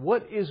like.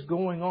 What is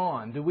going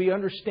on? Do we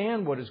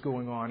understand what is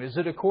going on? Is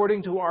it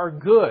according to our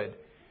good?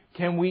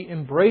 Can we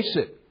embrace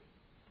it?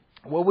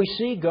 Well, we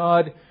see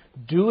God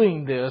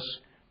doing this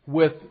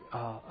with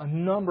a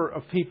number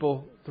of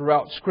people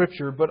throughout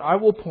Scripture, but I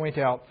will point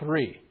out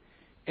three.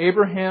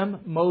 Abraham,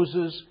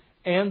 Moses,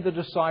 and the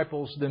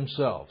disciples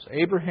themselves.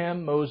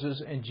 Abraham,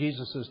 Moses, and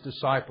Jesus'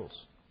 disciples.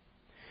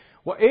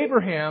 Well,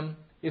 Abraham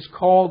is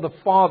called the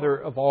father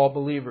of all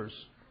believers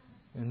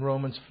in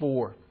Romans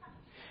 4.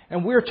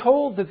 And we're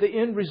told that the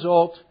end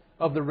result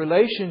of the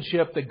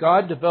relationship that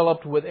God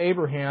developed with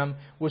Abraham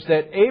was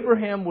that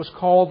Abraham was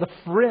called the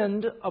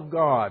friend of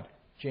God,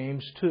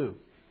 James 2.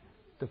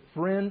 The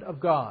friend of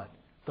God,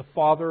 the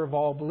father of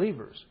all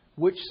believers.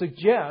 Which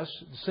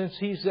suggests, since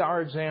He's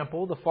our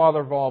example, the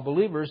father of all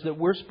believers, that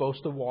we're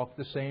supposed to walk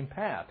the same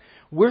path.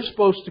 We're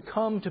supposed to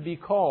come to be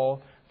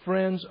called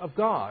friends of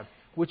God,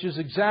 which is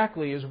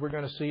exactly, as we're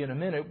going to see in a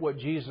minute, what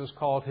Jesus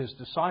called His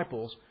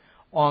disciples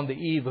on the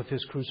eve of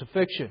His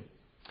crucifixion.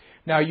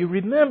 Now, you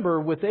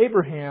remember with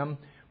Abraham,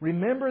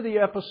 remember the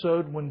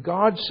episode when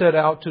God set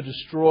out to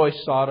destroy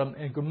Sodom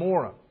and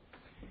Gomorrah.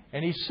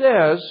 And He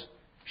says,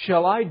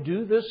 shall I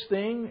do this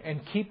thing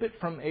and keep it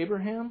from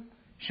Abraham?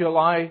 Shall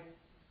I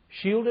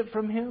shield it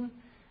from him?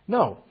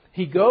 No.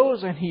 He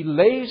goes and he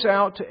lays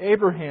out to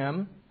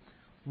Abraham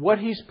what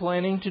he's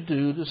planning to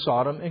do to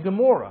Sodom and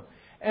Gomorrah.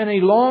 And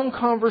a long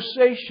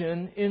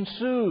conversation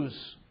ensues.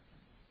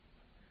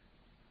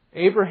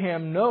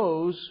 Abraham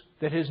knows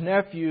that his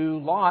nephew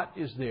Lot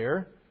is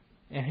there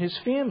and his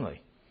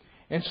family.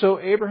 And so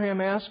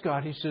Abraham asks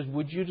God, he says,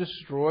 would you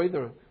destroy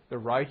the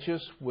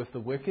righteous with the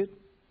wicked?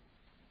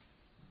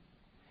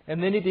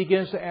 And then he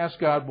begins to ask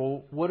God,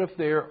 well, what if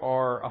there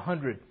are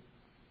 100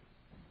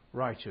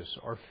 righteous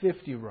or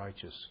 50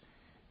 righteous?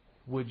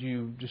 Would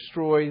you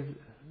destroy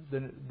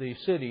the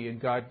city? And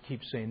God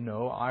keeps saying,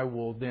 no, I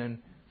will then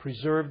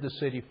preserve the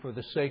city for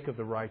the sake of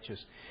the righteous.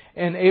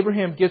 And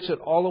Abraham gets it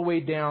all the way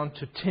down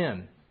to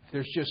 10. If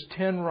there's just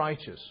 10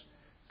 righteous,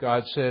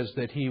 God says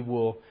that He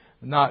will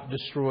not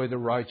destroy the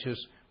righteous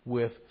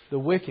with the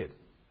wicked.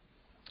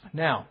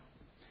 Now,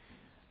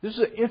 this is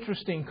an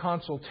interesting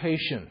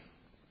consultation.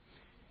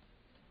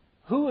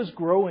 Who is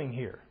growing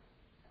here?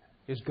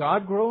 Is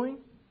God growing?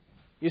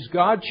 Is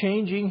God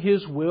changing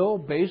His will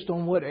based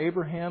on what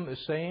Abraham is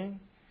saying?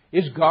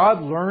 Is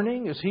God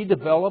learning? Is He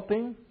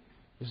developing?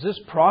 Is this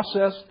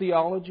process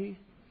theology?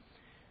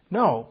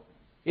 No.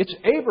 It's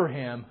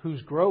Abraham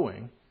who's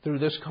growing through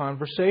this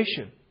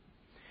conversation.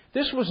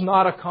 This was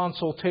not a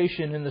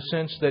consultation in the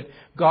sense that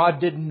God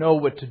didn't know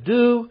what to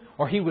do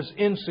or He was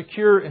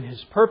insecure in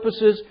His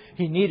purposes.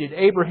 He needed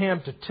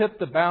Abraham to tip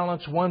the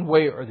balance one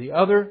way or the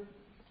other.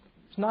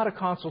 It's not a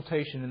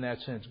consultation in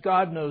that sense.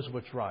 God knows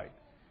what's right.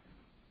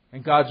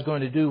 And God's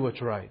going to do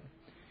what's right.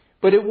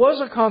 But it was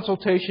a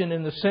consultation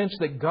in the sense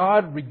that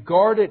God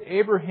regarded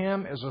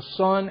Abraham as a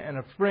son and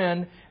a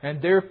friend,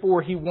 and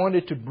therefore He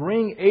wanted to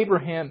bring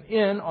Abraham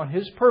in on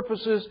His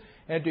purposes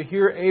and to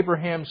hear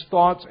Abraham's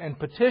thoughts and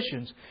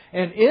petitions.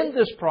 And in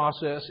this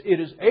process, it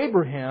is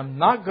Abraham,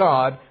 not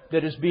God,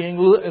 that is being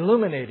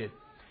illuminated.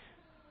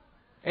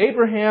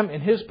 Abraham,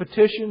 in his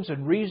petitions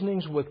and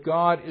reasonings with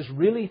God, is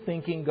really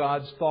thinking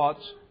God's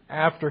thoughts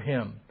after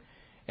him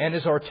and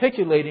is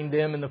articulating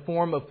them in the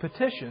form of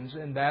petitions,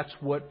 and that's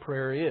what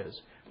prayer is.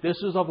 This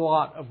is a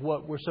lot of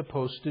what we're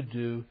supposed to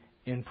do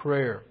in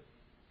prayer.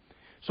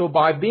 So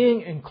by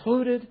being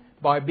included,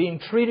 by being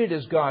treated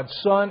as God's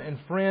son and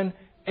friend,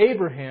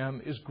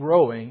 Abraham is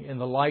growing in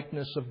the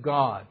likeness of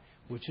God,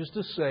 which is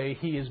to say,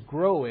 he is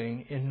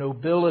growing in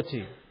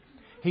nobility.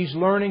 He's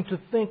learning to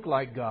think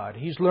like God.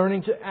 He's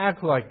learning to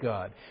act like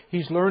God.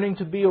 He's learning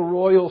to be a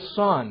royal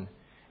son.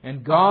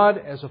 And God,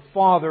 as a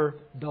father,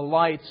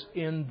 delights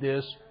in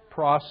this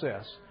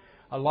process.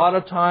 A lot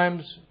of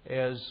times,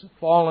 as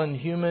fallen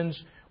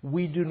humans,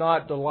 we do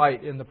not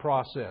delight in the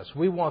process.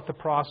 We want the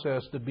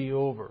process to be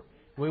over.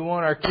 We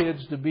want our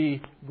kids to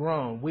be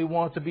grown. We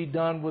want to be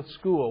done with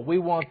school. We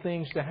want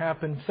things to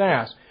happen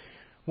fast.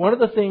 One of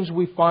the things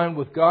we find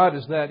with God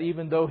is that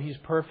even though He's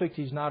perfect,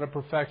 He's not a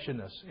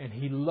perfectionist, and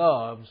He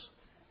loves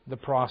the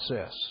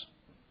process.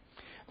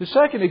 The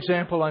second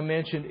example I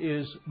mentioned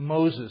is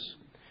Moses.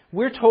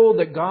 We're told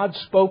that God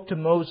spoke to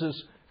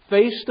Moses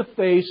face to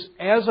face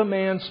as a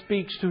man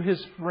speaks to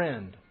his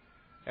friend.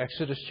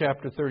 Exodus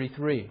chapter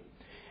 33.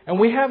 And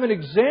we have an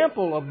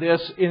example of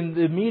this in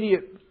the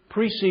immediate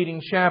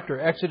preceding chapter,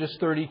 Exodus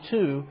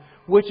 32,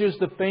 which is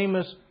the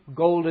famous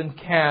golden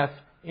calf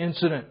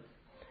incident.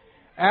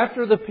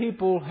 After the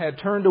people had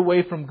turned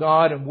away from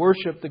God and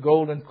worshipped the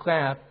golden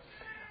calf,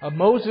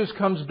 Moses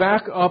comes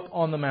back up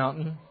on the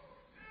mountain,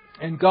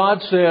 and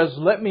God says,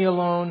 "Let me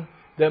alone,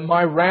 that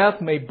my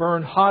wrath may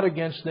burn hot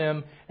against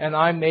them, and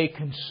I may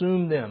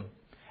consume them.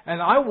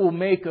 And I will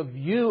make of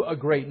you a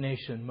great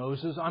nation,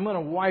 Moses. I'm going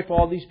to wipe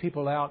all these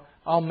people out.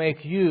 I'll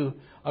make you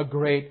a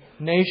great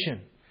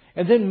nation."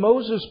 And then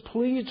Moses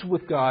pleads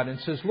with God and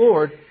says,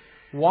 "Lord,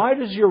 why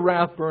does your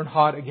wrath burn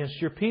hot against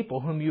your people,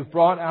 whom you've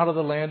brought out of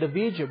the land of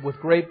Egypt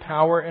with great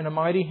power and a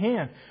mighty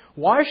hand?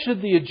 Why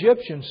should the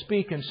Egyptians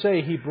speak and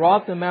say, He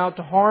brought them out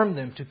to harm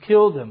them, to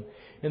kill them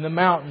in the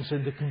mountains,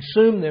 and to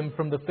consume them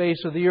from the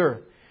face of the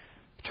earth?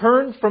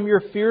 Turn from your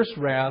fierce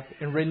wrath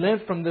and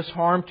relent from this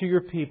harm to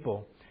your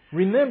people.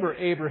 Remember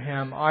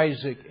Abraham,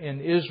 Isaac,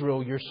 and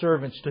Israel, your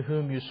servants, to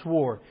whom you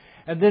swore."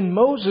 And then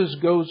Moses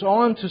goes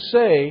on to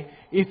say,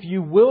 "If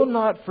you will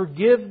not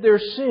forgive their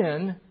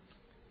sin,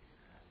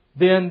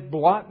 then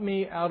blot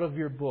me out of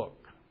your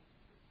book."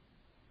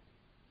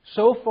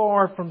 So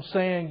far from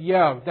saying,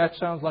 "Yeah, that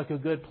sounds like a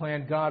good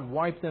plan. God,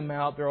 wipe them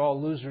out. They're all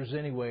losers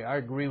anyway. I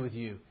agree with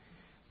you."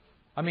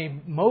 I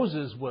mean,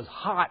 Moses was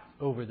hot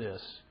over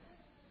this.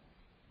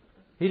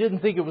 He didn't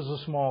think it was a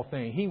small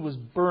thing. He was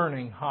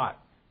burning hot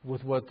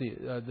with what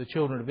the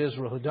children of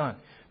Israel had done.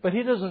 But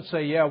he doesn't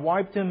say, "Yeah,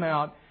 wipe them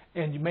out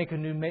and you make a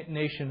new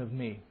nation of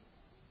me."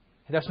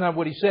 That's not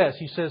what he says.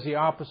 He says the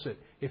opposite.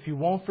 "If you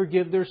won't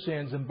forgive their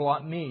sins, then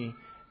blot me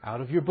out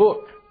of your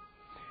book."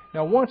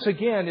 Now, once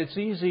again, it's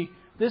easy.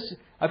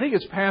 I think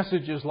it's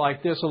passages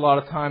like this a lot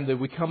of time that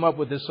we come up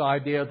with this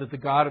idea that the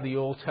God of the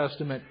Old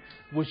Testament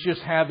was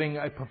just having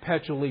a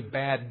perpetually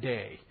bad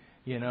day.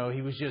 You know,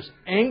 He was just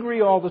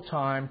angry all the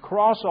time,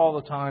 cross all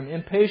the time,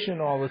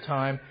 impatient all the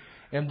time.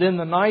 And then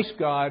the nice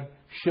God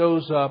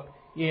shows up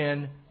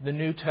in the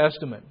New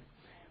Testament.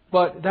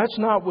 But that's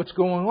not what's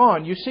going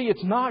on. You see,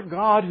 it's not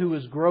God who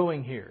is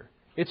growing here.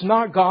 It's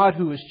not God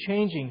who is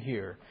changing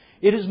here.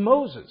 It is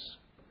Moses.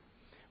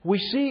 We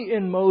see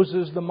in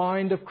Moses the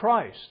mind of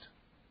Christ.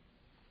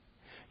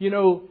 You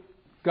know,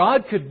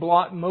 God could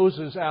blot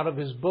Moses out of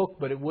His book,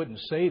 but it wouldn't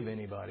save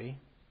anybody.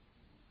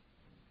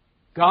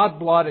 God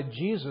blotted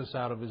Jesus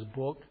out of His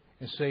book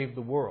and saved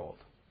the world.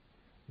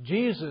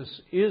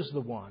 Jesus is the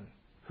one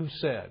who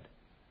said,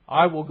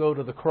 "I will go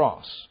to the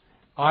cross.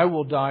 I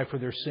will die for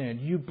their sin.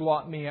 You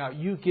blot me out.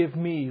 You give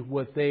me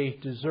what they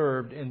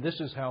deserved." And this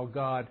is how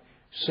God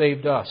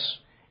saved us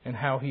and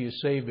how He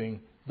is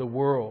saving the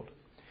world.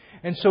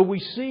 And so we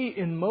see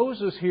in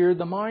Moses here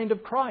the mind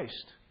of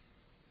Christ.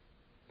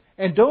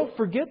 And don't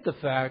forget the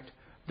fact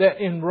that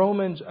in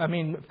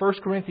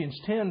 1 Corinthians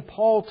 10,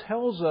 Paul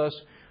tells us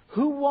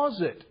who was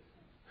it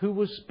who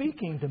was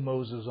speaking to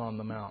Moses on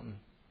the mountain.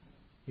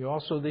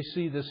 They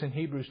see this in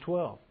Hebrews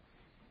 12.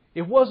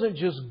 It wasn't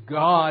just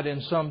God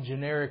in some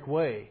generic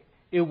way.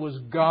 It was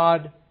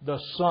God the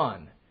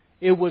Son.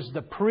 It was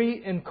the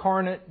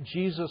pre-incarnate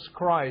Jesus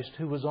Christ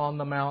who was on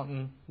the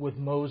mountain with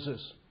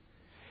Moses.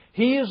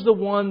 He is the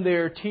one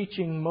there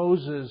teaching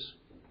Moses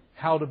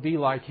how to be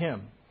like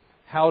Him,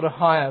 how to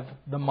have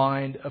the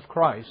mind of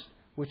Christ,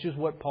 which is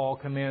what Paul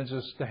commands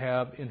us to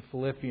have in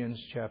Philippians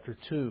chapter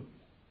 2.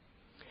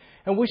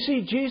 And we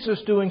see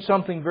Jesus doing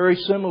something very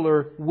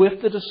similar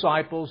with the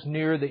disciples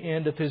near the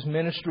end of His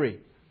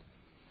ministry.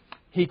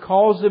 He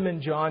calls them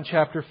in John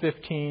chapter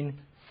 15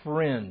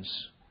 friends.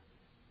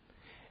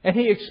 And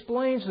He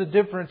explains the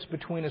difference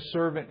between a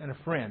servant and a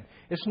friend.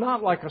 It's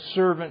not like a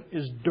servant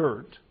is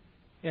dirt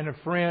and a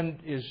friend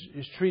is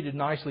treated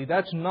nicely.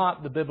 That's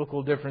not the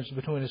biblical difference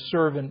between a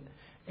servant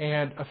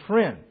and a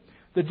friend.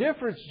 The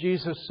difference,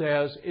 Jesus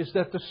says, is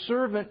that the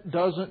servant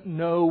doesn't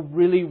know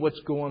really what's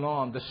going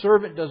on. The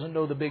servant doesn't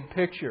know the big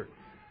picture.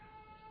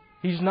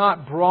 He's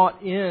not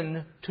brought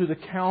in to the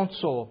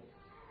counsel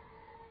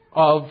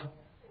of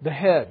the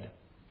head.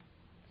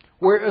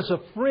 Whereas a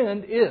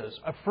friend is.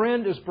 A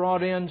friend is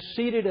brought in,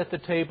 seated at the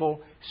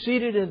table,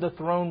 seated in the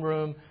throne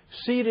room,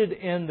 seated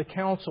in the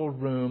council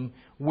room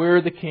where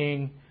the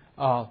king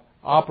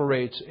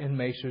operates and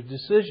makes his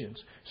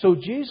decisions. So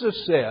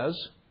Jesus says,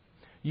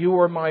 "You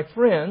are my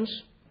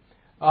friends.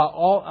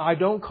 I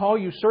don't call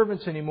you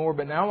servants anymore,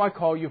 but now I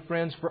call you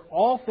friends, for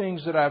all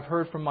things that I've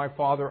heard from my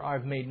Father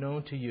I've made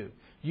known to you."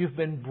 You've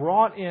been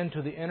brought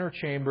into the inner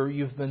chamber.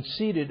 You've been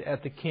seated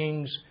at the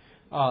king's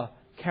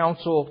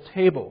council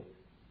table.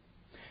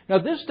 Now,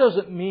 this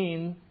doesn't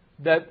mean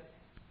that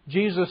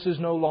Jesus is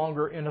no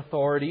longer in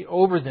authority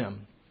over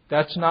them.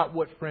 That's not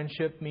what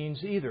friendship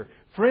means either.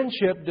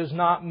 Friendship does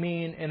not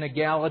mean an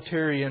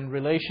egalitarian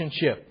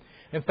relationship.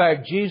 In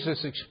fact,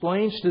 Jesus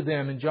explains to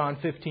them in John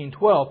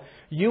 15:12,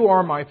 "You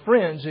are my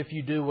friends if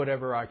you do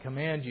whatever I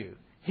command you."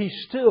 He's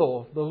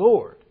still the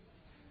Lord.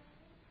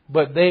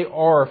 But they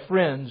are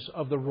friends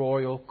of the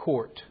royal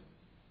court.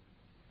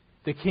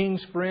 The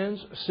king's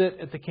friends sit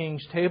at the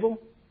king's table.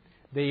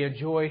 They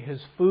enjoy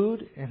his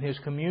food and his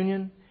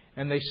communion,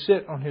 and they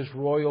sit on his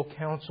royal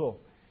council.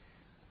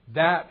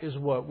 That is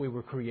what we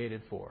were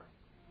created for.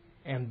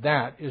 And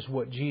that is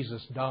what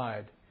Jesus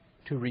died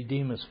to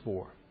redeem us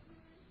for.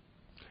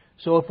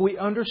 So if we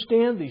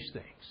understand these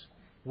things,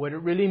 what it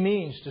really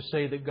means to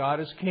say that God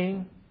is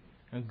King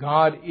and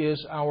God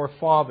is our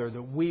Father,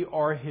 that we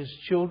are His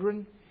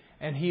children,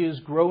 and He is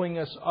growing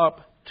us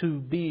up to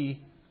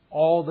be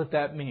all that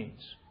that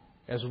means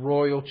as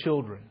royal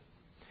children,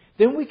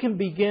 then we can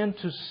begin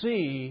to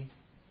see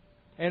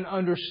and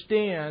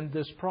understand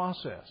this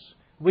process.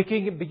 We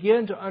can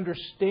begin to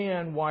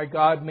understand why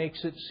God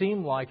makes it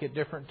seem like at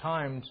different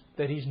times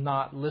that He's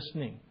not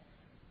listening,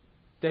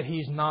 that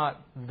He's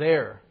not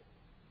there,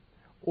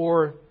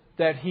 or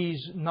that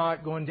He's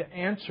not going to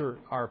answer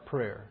our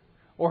prayer,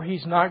 or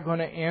He's not going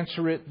to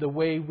answer it the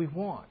way we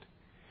want.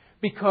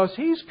 Because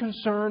He's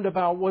concerned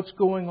about what's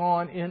going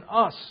on in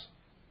us.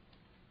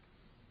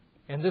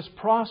 And this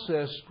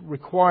process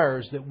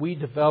requires that we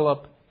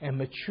develop and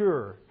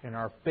mature in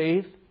our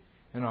faith,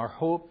 in our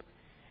hope,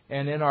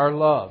 and in our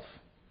love.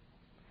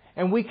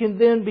 And we can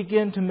then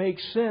begin to make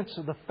sense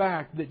of the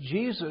fact that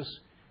Jesus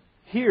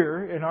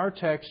here in our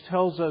text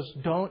tells us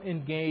don't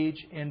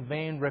engage in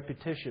vain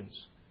repetitions.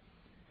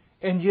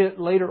 And yet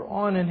later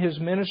on in His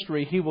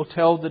ministry, He will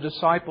tell the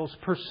disciples,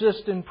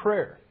 persist in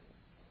prayer.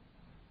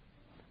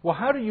 Well,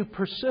 how do you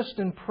persist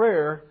in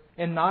prayer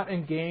and not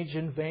engage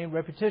in vain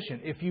repetition?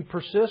 If you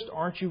persist,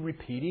 aren't you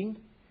repeating?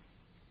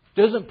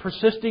 Doesn't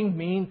persisting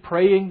mean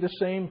praying the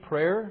same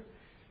prayer?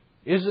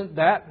 Isn't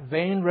that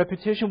vain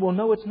repetition? Well,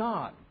 no, it's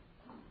not.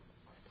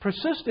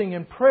 Persisting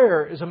in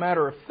prayer is a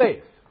matter of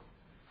faith.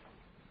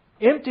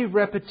 Empty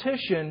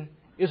repetition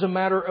is a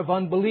matter of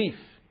unbelief.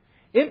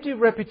 Empty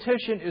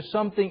repetition is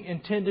something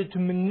intended to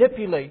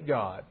manipulate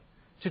God,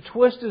 to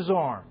twist His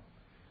arm.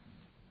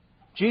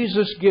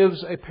 Jesus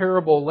gives a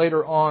parable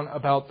later on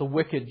about the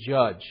wicked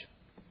judge.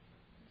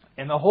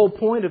 And the whole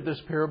point of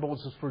this parable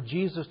is for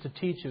Jesus to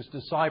teach His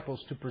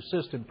disciples to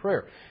persist in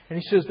prayer. And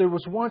He says there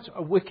was once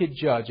a wicked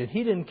judge, and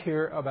he didn't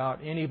care about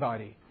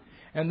anybody.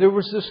 And there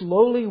was this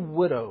lowly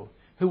widow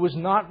who was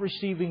not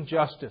receiving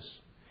justice.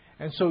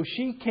 And so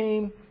she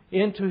came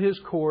into his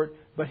court,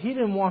 but he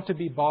didn't want to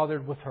be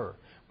bothered with her.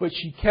 But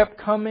she kept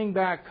coming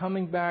back.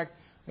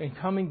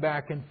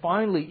 And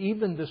finally,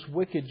 even this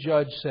wicked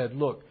judge said,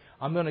 look,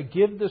 I'm going to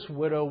give this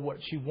widow what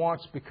she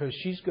wants because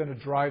she's going to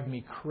drive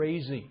me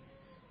crazy.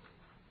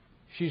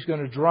 She's going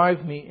to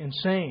drive me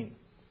insane.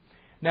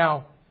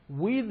 Now,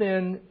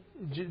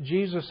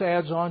 Jesus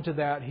adds on to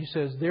that. He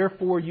says,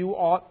 therefore you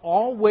ought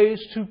always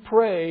to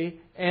pray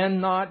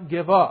and not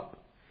give up.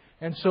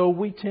 And so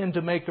we tend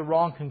to make the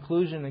wrong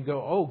conclusion and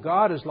go, oh,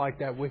 God is like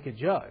that wicked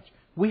judge.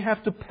 We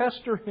have to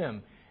pester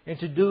Him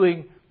into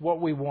doing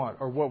what we want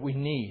or what we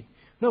need.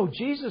 No,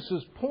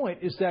 Jesus' point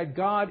is that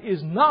God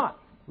is not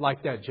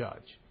like that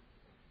judge.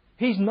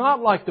 He's not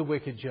like the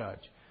wicked judge.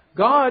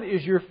 God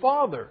is your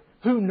Father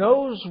who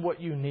knows what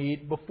you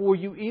need before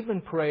you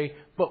even pray,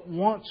 but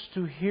wants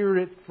to hear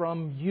it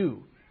from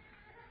you,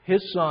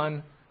 His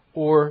son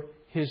or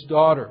His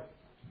daughter.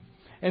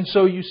 And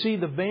so you see,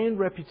 the vain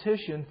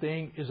repetition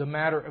thing is a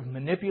matter of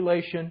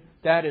manipulation.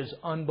 That is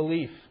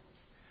unbelief.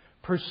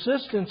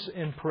 Persistence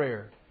in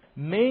prayer,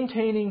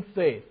 maintaining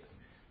faith,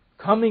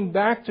 coming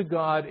back to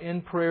God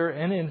in prayer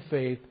and in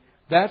faith,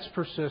 that's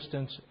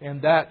persistence,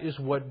 and that is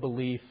what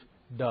belief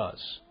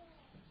does.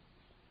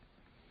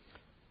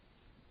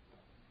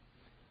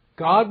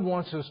 God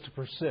wants us to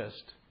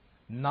persist,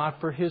 not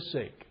for His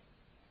sake,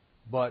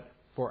 but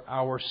for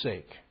our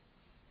sake.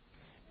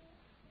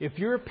 If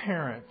you're a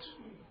parent,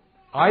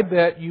 I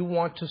bet you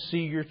want to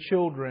see your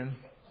children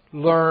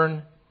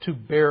learn to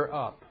bear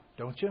up,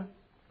 don't you?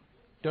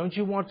 Don't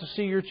you want to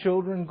see your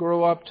children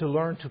grow up to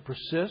learn to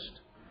persist,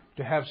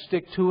 to have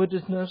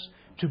stick-to-itiveness,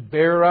 to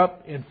bear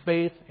up in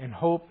faith and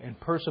hope and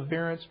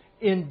perseverance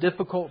in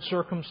difficult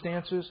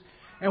circumstances?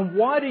 And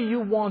why do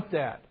you want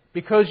that?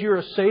 Because you're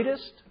a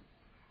sadist?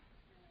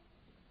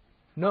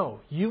 No,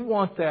 you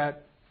want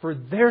that for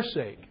their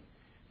sake,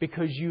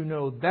 because you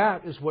know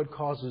that is what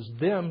causes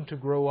them to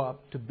grow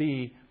up to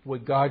be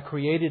what God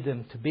created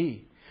them to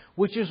be.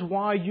 Which is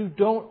why you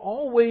don't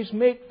always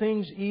make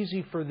things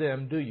easy for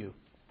them, do you?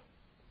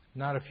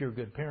 Not if you're a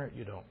good parent,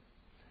 you don't.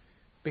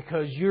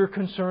 Because you're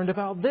concerned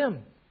about them.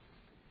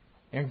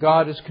 And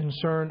God is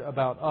concerned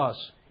about us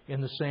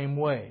in the same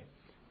way.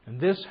 And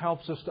this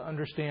helps us to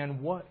understand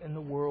what in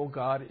the world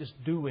God is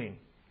doing.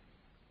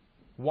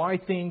 Why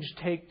things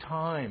take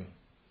time.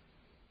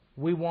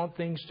 We want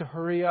things to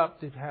hurry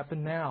up, to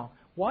happen now.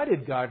 Why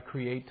did God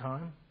create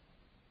time?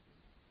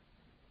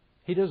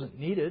 He doesn't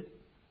need it.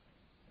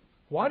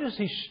 Why does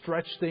He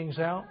stretch things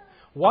out?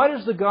 Why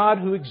does the God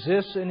who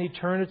exists in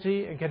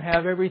eternity and can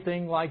have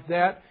everything like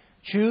that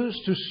choose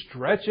to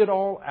stretch it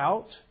all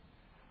out?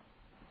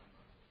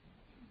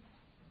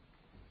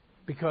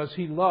 Because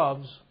He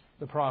loves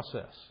the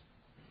process.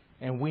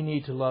 And we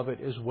need to love it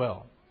as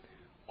well.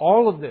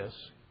 All of this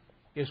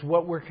is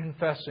what we're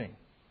confessing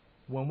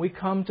when we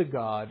come to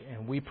God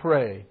and we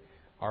pray,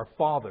 Our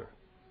Father,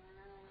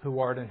 who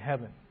art in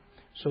heaven.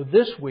 So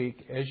this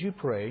week, as you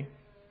pray,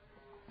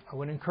 I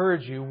would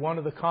encourage you, one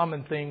of the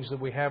common things that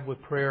we have with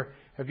prayer,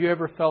 have you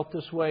ever felt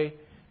this way?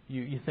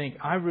 You think,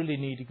 I really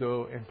need to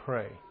go and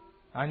pray.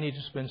 I need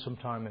to spend some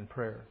time in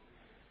prayer.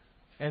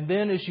 And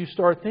then as you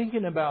start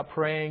thinking about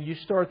praying, you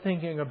start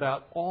thinking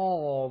about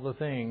all the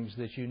things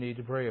that you need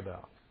to pray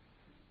about.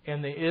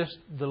 And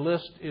the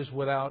list is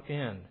without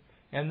end.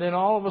 And then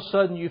all of a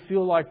sudden you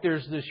feel like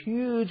there's this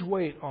huge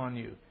weight on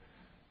you.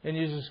 And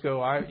you just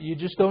go, you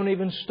just don't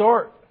even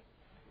start.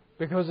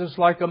 Because it's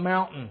like a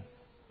mountain.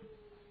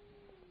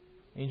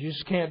 And you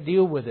just can't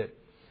deal with it.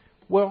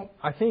 Well,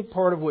 I think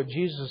part of what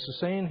Jesus is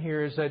saying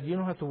here is that you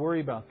don't have to worry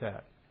about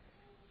that.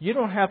 You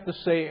don't have to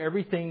say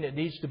everything that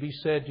needs to be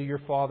said to your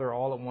Father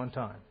all at one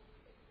time.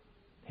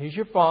 He's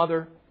your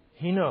Father.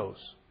 He knows.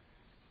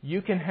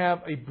 You can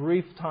have a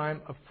brief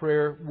time of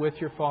prayer with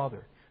your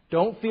Father.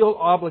 Don't feel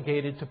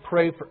obligated to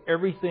pray for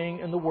everything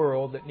in the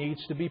world that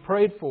needs to be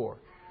prayed for.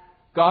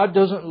 God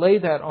doesn't lay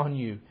that on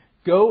you.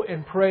 Go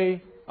and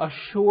pray a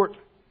short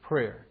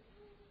prayer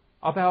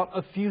about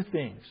a few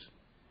things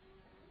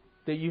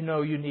that you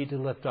know you need to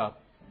lift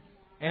up.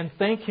 And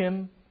thank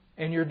Him,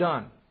 and you're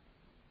done.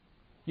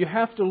 You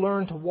have to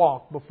learn to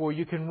walk before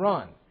you can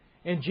run.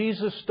 And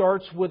Jesus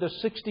starts with a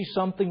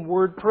 60-something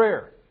word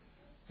prayer.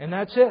 And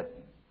that's it.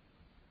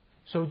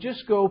 So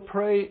just go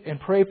pray and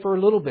pray for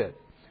a little bit.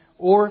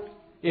 Or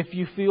if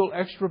you feel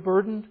extra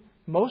burdened,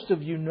 most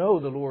of you know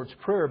the Lord's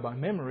Prayer by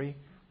memory.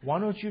 Why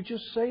don't you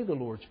just say the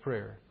Lord's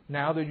Prayer?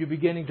 Now that you're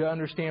beginning to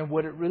understand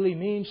what it really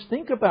means,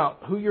 think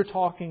about who you're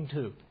talking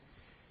to.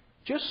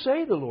 Just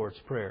say the Lord's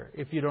Prayer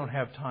if you don't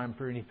have time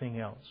for anything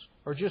else.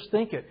 Or just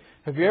think it.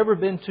 Have you ever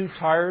been too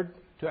tired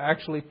to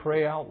actually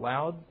pray out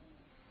loud?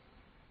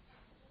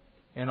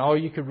 And all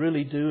you could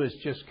really do is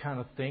just kind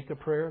of think a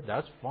prayer?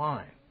 That's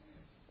fine.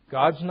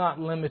 God's not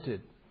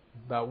limited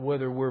about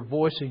whether we're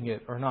voicing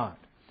it or not.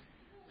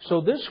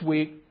 So this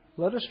week,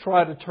 let us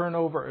try to turn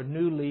over a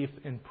new leaf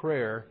in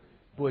prayer,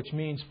 which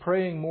means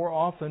praying more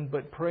often,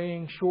 but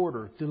praying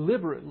shorter,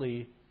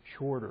 deliberately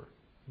shorter,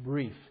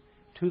 brief,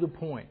 to the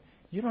point.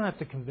 You don't have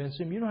to convince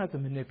Him. You don't have to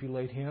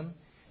manipulate Him.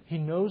 He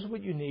knows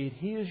what you need.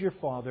 He is your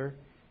Father.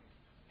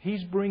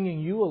 He's bringing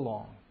you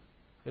along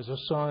as a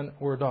son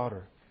or a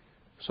daughter.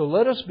 So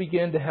let us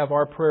begin to have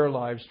our prayer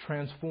lives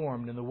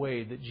transformed in the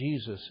way that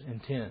Jesus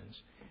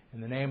intends. In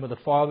the name of the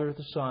Father,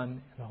 the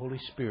Son, and the Holy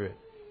Spirit.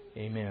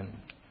 Amen.